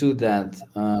understood that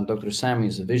Dr. Sam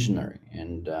is a visionary,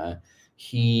 and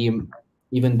he,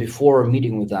 even before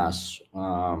meeting with us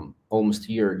almost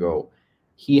a year ago,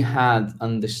 he had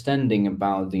understanding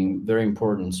about the very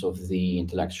importance of the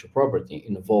intellectual property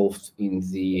involved in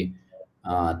the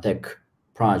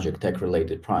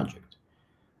tech-related project.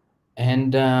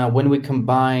 And when we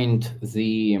combined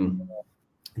the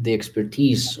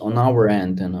expertise on our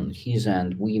end and on his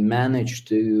end, we managed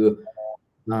to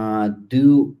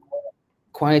do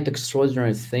quite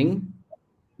extraordinary thing,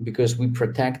 because we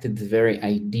protected the very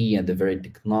idea, the very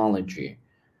technology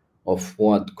of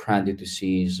what CRAD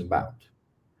D2C is about.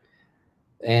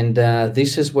 And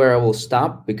this is where I will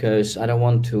stop, because I don't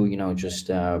want to, just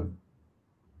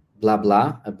blah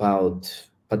blah about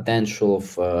potential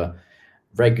of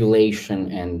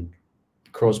regulation and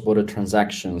cross-border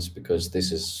transactions, because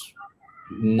this is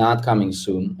not coming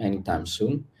soon, anytime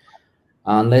soon,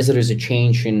 unless there is a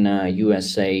change in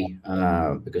USA,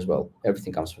 because, well,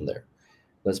 everything comes from there.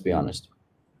 Let's be honest.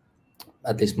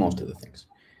 At least most of the things.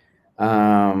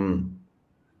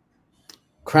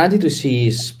 CRAD D2C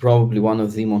is probably one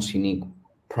of the most unique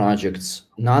projects,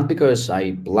 not because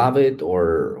I love it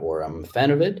or I'm a fan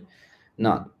of it,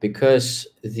 not because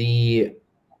the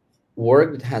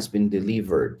work that has been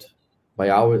delivered by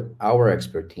our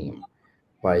expert team,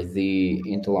 by the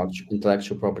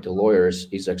intellectual property lawyers,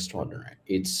 is extraordinary.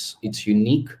 It's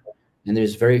unique, and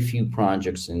there's very few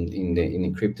projects in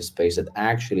the crypto space that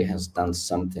actually has done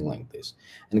something like this.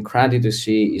 And CRAD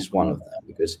D2C is one of them,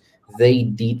 because they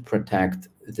did protect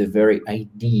the very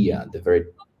idea,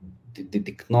 the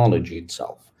technology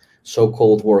itself,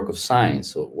 so-called work of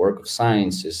science. So work of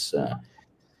science is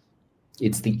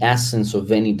it's the essence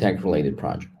of any tech-related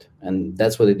project, and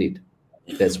that's what they did.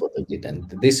 That's what they did, and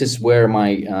this is where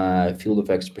my field of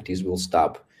expertise will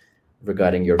stop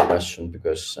regarding your question,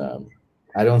 because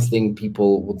I don't think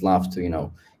people would love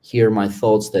to, hear my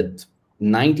thoughts that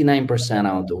 99%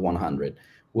 out of 100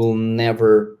 will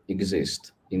never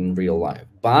exist in real life.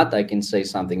 But I can say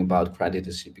something about CRAD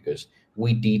D2C, because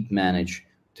we did manage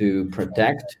to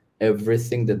protect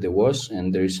everything that there was,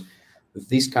 and there's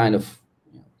this kind of,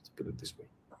 let's put it this way,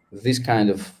 this kind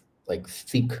of like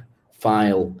thick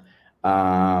file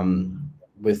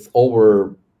with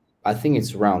over, I think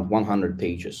it's around 100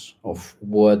 pages of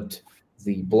what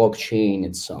the blockchain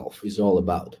itself is all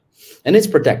about, and it's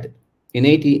protected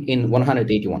in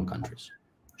 181 countries.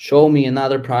 Show me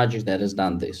another project that has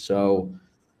done this. So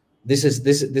this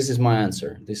is my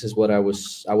answer. This is what I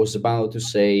was about to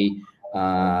say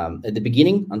at the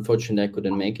beginning. Unfortunately, I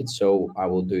couldn't make it, so I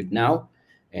will do it now.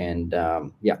 And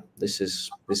yeah, this is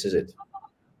it.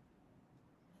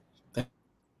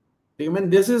 I mean,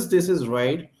 this is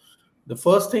right. The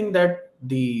first thing that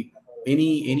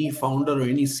any founder or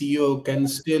any CEO can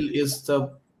still is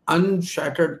the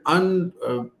unshattered,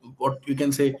 what you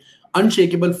can say,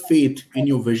 unshakable faith in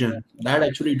your vision that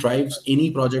actually drives any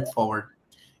project forward.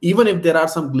 Even if there are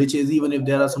some glitches, even if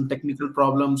there are some technical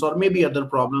problems or maybe other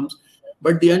problems,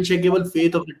 but the unshakable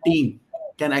faith of the team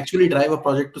can actually drive a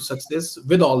project to success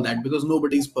with all that, because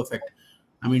nobody is perfect.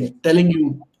 I mean, telling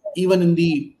you, even in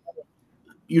the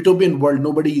utopian world,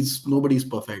 nobody's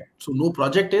perfect, so no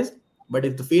project is, but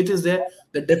if the faith is there,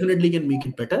 that definitely can make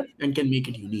it better and can make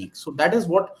it unique. So that is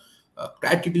what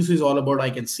gratitude is all about, I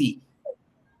can see,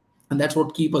 and that's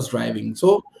what keep us driving.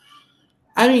 So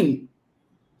I mean,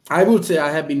 I would say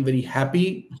I have been very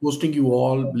happy hosting you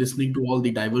all, listening to all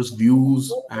the diverse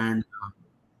views, and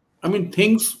I mean,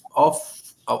 things of,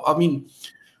 I mean,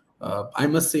 I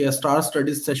must say, a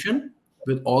star-studded session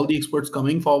with all the experts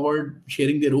coming forward,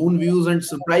 sharing their own views, and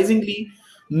surprisingly,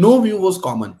 no view was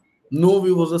common. No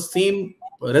view was the same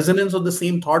resonance of the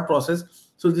same thought process.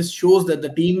 So this shows that the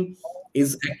team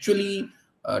is actually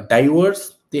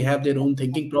diverse. They have their own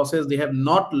thinking process. They have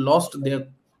not lost their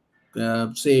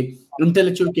say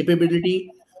intellectual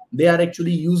capability. They are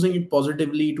actually using it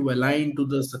positively to align to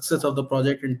the success of the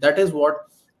project, and that is what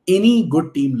any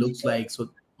good team looks like. So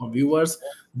for viewers,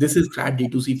 this is Crat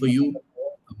D2C for you,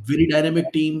 a very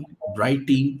dynamic team, bright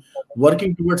team,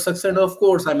 working towards success. And of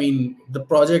course, I mean, the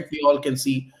project we all can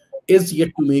see is yet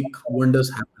to make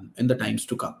wonders happen in the times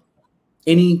to come.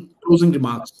 Any closing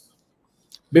remarks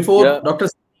before Yeah. Dr.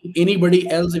 Sammy, anybody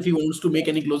else, if he wants to make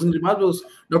any closing remarks, because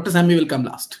Dr. Sammy will come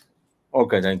last.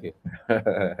 Okay, thank you.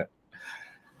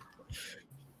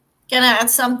 Can I add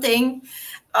something?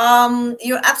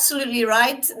 You're absolutely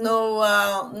right.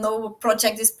 No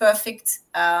project is perfect.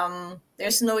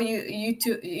 There's no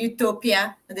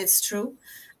utopia. That's true,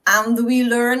 and we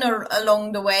learn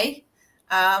along the way.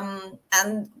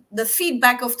 And the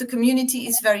feedback of the community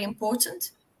is very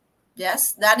important.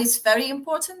 Yes, that is very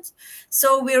important.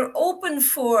 So we're open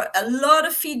for a lot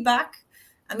of feedback.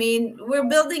 I mean, we're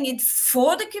building it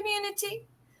for the community.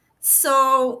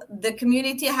 So the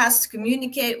community has to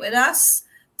communicate with us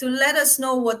to let us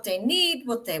know what they need,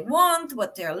 what they want,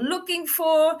 what they're looking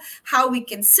for, how we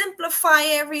can simplify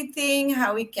everything,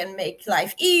 how we can make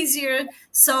life easier.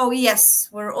 So yes,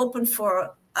 we're open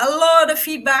for a lot of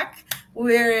feedback.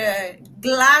 We're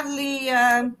gladly,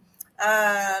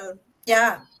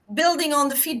 building on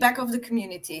the feedback of the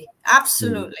community.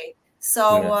 Absolutely.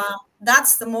 So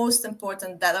that's the most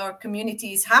important, that our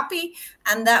community is happy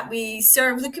and that we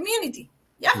serve the community.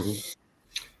 Yeah.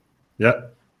 Yeah.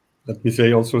 Let me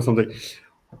say also something.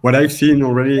 What I've seen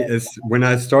already is when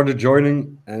I started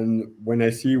joining and when I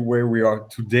see where we are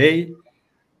today,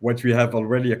 what we have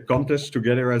already accomplished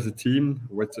together as a team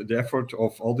with the effort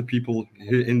of all the people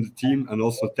here in the team, and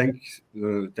also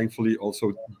thankfully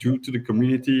also due to the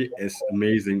community, is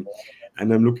amazing.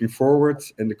 And I'm looking forward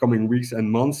in the coming weeks and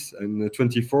months, and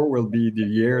 24 will be the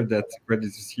year that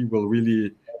Credit to See will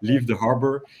really leave the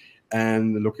harbor,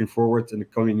 and looking forward in the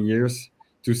coming years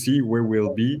to see where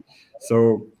we'll be.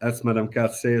 So as Madam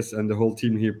Kat says, and the whole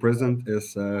team here present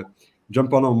is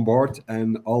jump on board,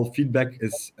 and all feedback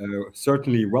is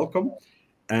certainly welcome,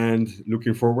 and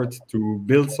looking forward to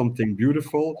build something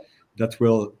beautiful that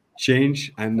will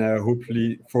change and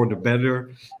hopefully for the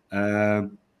better,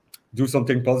 do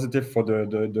something positive for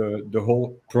the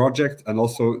whole project and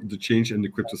also the change in the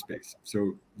crypto space.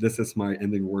 So this is my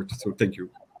ending word. So thank you.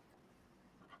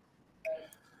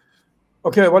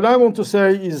 Okay, what I want to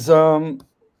say is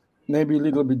maybe a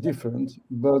little bit different,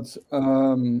 but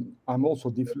I'm also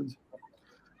different.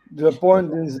 The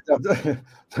point is that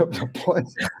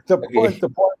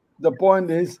the point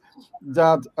is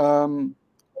that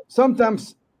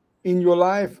sometimes in your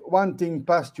life one thing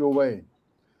passed your way,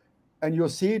 and you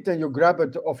see it and you grab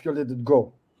it or you let it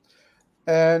go.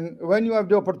 And when you have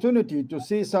the opportunity to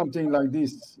see something like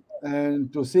this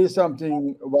and to see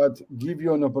something what give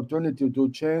you an opportunity to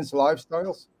change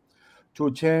lifestyles,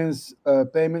 to change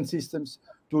payment systems,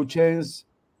 to change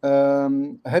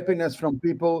happiness from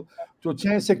people, to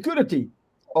change security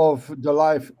of the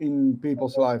life in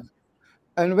people's life.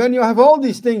 And when you have all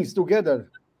these things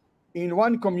together in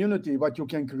one community, what you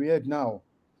can create now,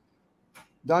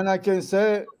 then I can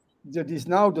say that is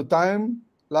now the time,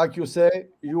 like you say,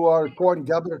 you are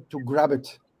CoinGabbar to grab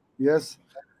it. Yes.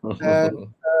 And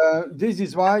this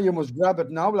is why you must grab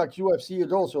it now, like you have seen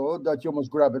it also, that you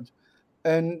must grab it.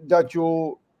 And that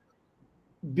you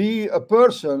be a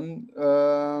person,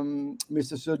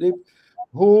 Mr. Sudeep,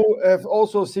 who have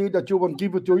also seen that you want to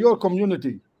give it to your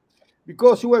community,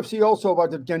 because you have seen also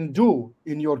what it can do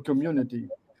in your community.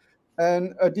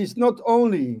 And it is not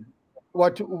only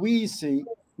what we see,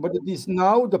 but it is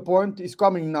now, the point is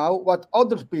coming now, what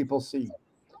other people see.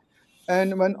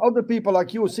 And when other people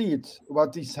like you see it,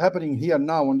 what is happening here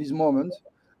now in this moment,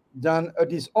 then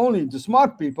it is only the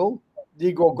smart people,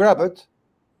 they go grab it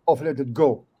or let it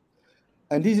go.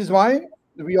 And this is why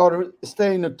we are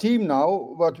staying a team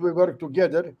now, but we work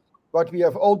together, but we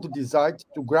have all to decide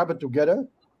to grab it together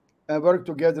and work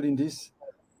together in this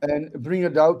and bring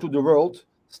it out to the world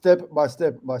step by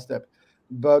step by step.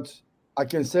 But I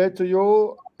can say to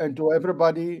you and to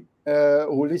everybody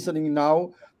who listening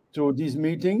now to this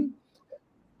meeting,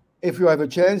 if you have a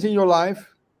chance in your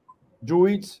life, do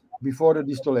it before it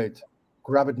is too late.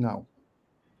 Grab it now.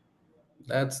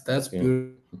 That's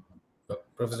beautiful,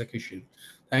 Professor Kishan.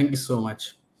 Thank you so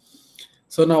much.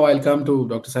 So now I'll come to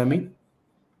Dr. Sami.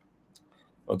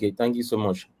 Okay, thank you so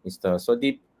much, Mr.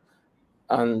 Sudeep.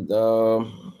 And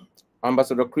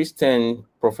Ambassador Christian,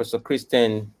 Professor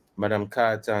Christian, Madam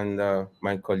Kat, and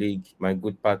my colleague, my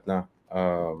good partner,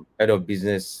 Head of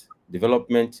Business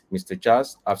Development, Mr.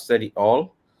 Charles, I've said it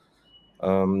all.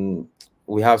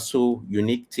 We have so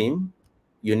unique team,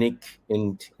 unique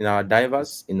in our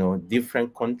diverse,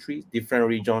 different countries, different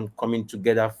regions coming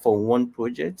together for one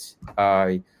project.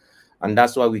 And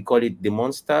that's why we call it the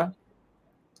Monster.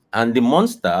 And the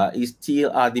Monster is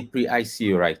still at the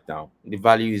pre-ICO right now. The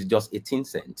value is just 18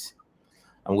 cents.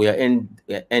 And we are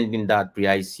ending that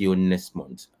pre-ICO next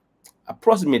month.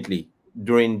 Approximately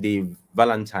during the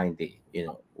Valentine Day,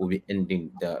 we'll be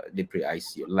ending the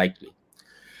pre-ICO likely.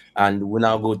 And we'll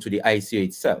now go to the ICO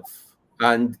itself.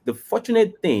 And the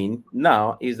fortunate thing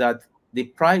now is that the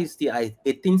price is at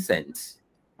 18 cents,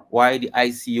 while the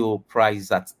ICO price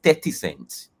is at 30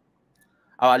 cents.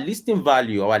 Our listing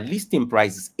value, our listing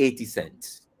price is 80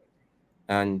 cents.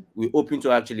 And we're hoping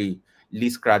to actually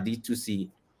list Credit2C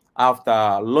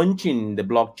after launching the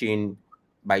blockchain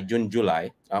by June, July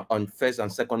on first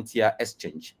and second tier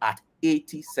exchange at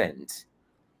 80 cents.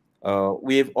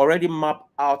 We've already mapped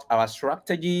out our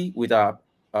strategy with our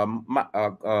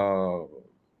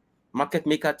market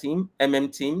maker team,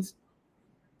 teams.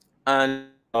 And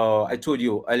I told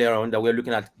you earlier on that we're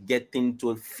looking at getting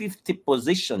to a 50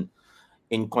 position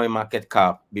in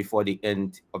CoinMarketCap before the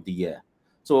end of the year.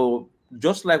 So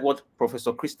just like what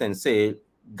Professor Christian said,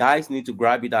 guys need to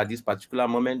grab it at this particular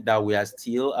moment that we are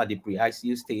still at the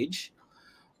pre-ICO stage.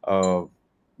 The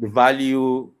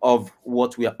value of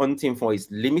what we are hunting for is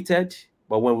limited,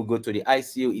 but when we go to the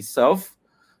ICO itself,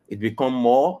 it becomes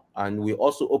more, and we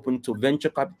also open to venture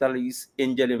capitalists,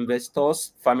 angel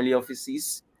investors, family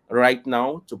offices right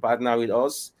now to partner with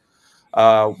us.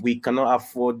 We cannot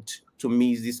afford to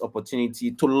miss this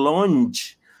opportunity to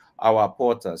launch our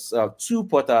portals. 2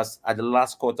 portals at the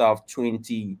last quarter of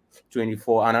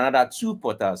 2024 and another 2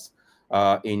 portals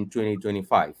in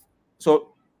 2025. So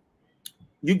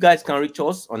you guys can reach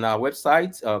us on our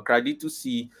website,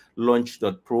 Credit2C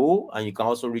launch.pro, and you can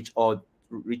also reach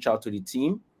out to the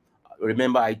team.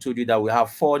 Remember, I told you that we have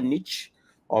 4 niche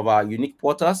of our unique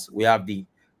portals. We have the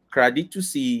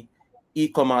Credit2C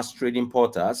e-commerce trading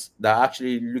portals that are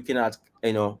actually looking at,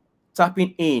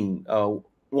 tapping in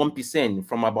 1%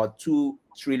 from about $2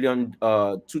 trillion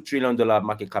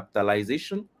market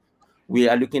capitalization. We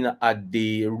are looking at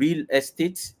the real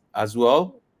estate as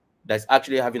well. That's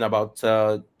actually having about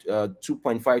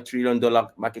 $2.5 trillion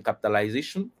market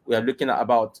capitalization. We are looking at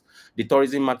about the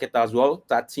tourism market as well,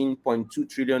 $13.2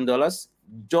 trillion,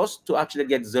 just to actually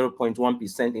get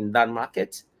 0.1% in that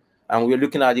market. And we're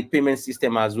looking at the payment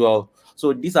system as well.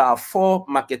 So these are 4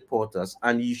 market portals,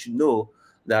 and you should know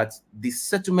that the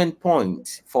settlement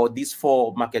point for these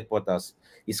 4 market portals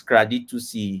is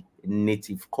Credit2C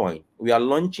native coin. We are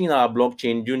launching our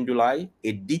blockchain June, July,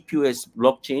 a DPoS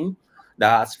blockchain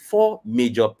that has 4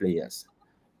 major players: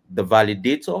 the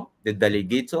validator, the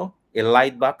delegator, a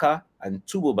lightbacker, and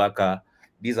turbo backer.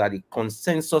 These are the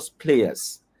consensus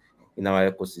players in our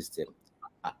ecosystem.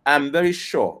 I'm very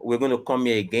sure we're going to come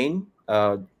here again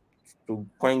to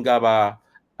CoinGabbar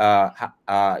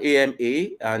AMA,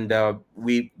 and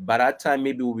we by that time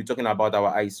maybe we'll be talking about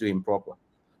our ICO improper.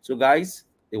 So guys,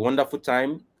 a wonderful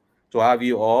time to have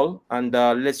you all, and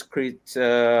let's create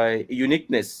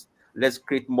uniqueness. Let's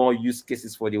create more use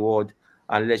cases for the world,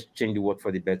 and let's change the world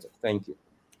for the better. Thank you.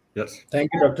 Yes. Thank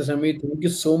you, Dr. Sami. Thank you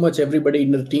so much, everybody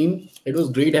in the team. It was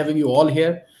great having you all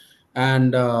here.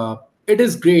 And it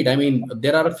is great. I mean,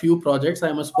 there are a few projects.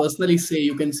 I must personally say,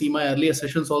 you can see my earlier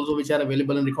sessions also, which are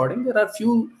available in recording. There are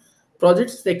few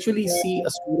projects that actually see a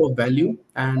store of value.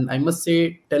 And I must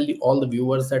say, tell all the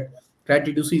viewers that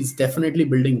Gratitude is definitely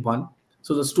building one.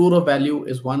 So the store of value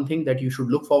is one thing that you should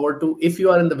look forward to if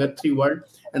you are in the Web3 world.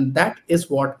 And that is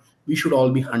what we should all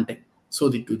be hunting. So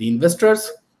to the investors,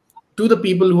 to the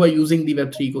people who are using the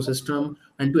Web3 ecosystem,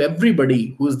 and to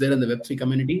everybody who is there in the Web3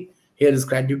 community, here is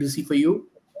Gratitude for you,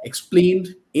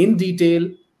 explained in detail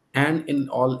and in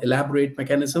all elaborate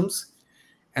mechanisms.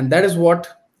 And that is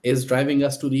what is driving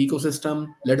us to the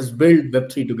ecosystem. Let us build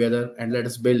Web3 together, and let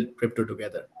us build crypto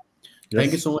together. Yes.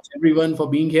 Thank you so much, everyone, for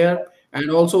being here. And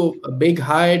also a big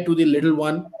hi to the little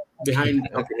one behind.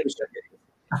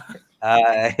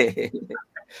 Hi.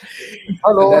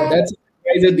 Hello. That's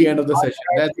guys at the end of the session.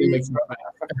 That's the makes sense.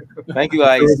 Thank you,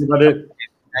 guys.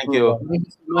 Thank you. Thank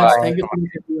you so much. Thank you so much,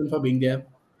 everyone, for being there.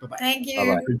 Bye-bye. Thank you.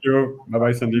 Bye-bye. Thank you.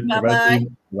 Bye-bye, Sandeep. Bye-bye.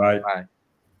 Bye. Bye.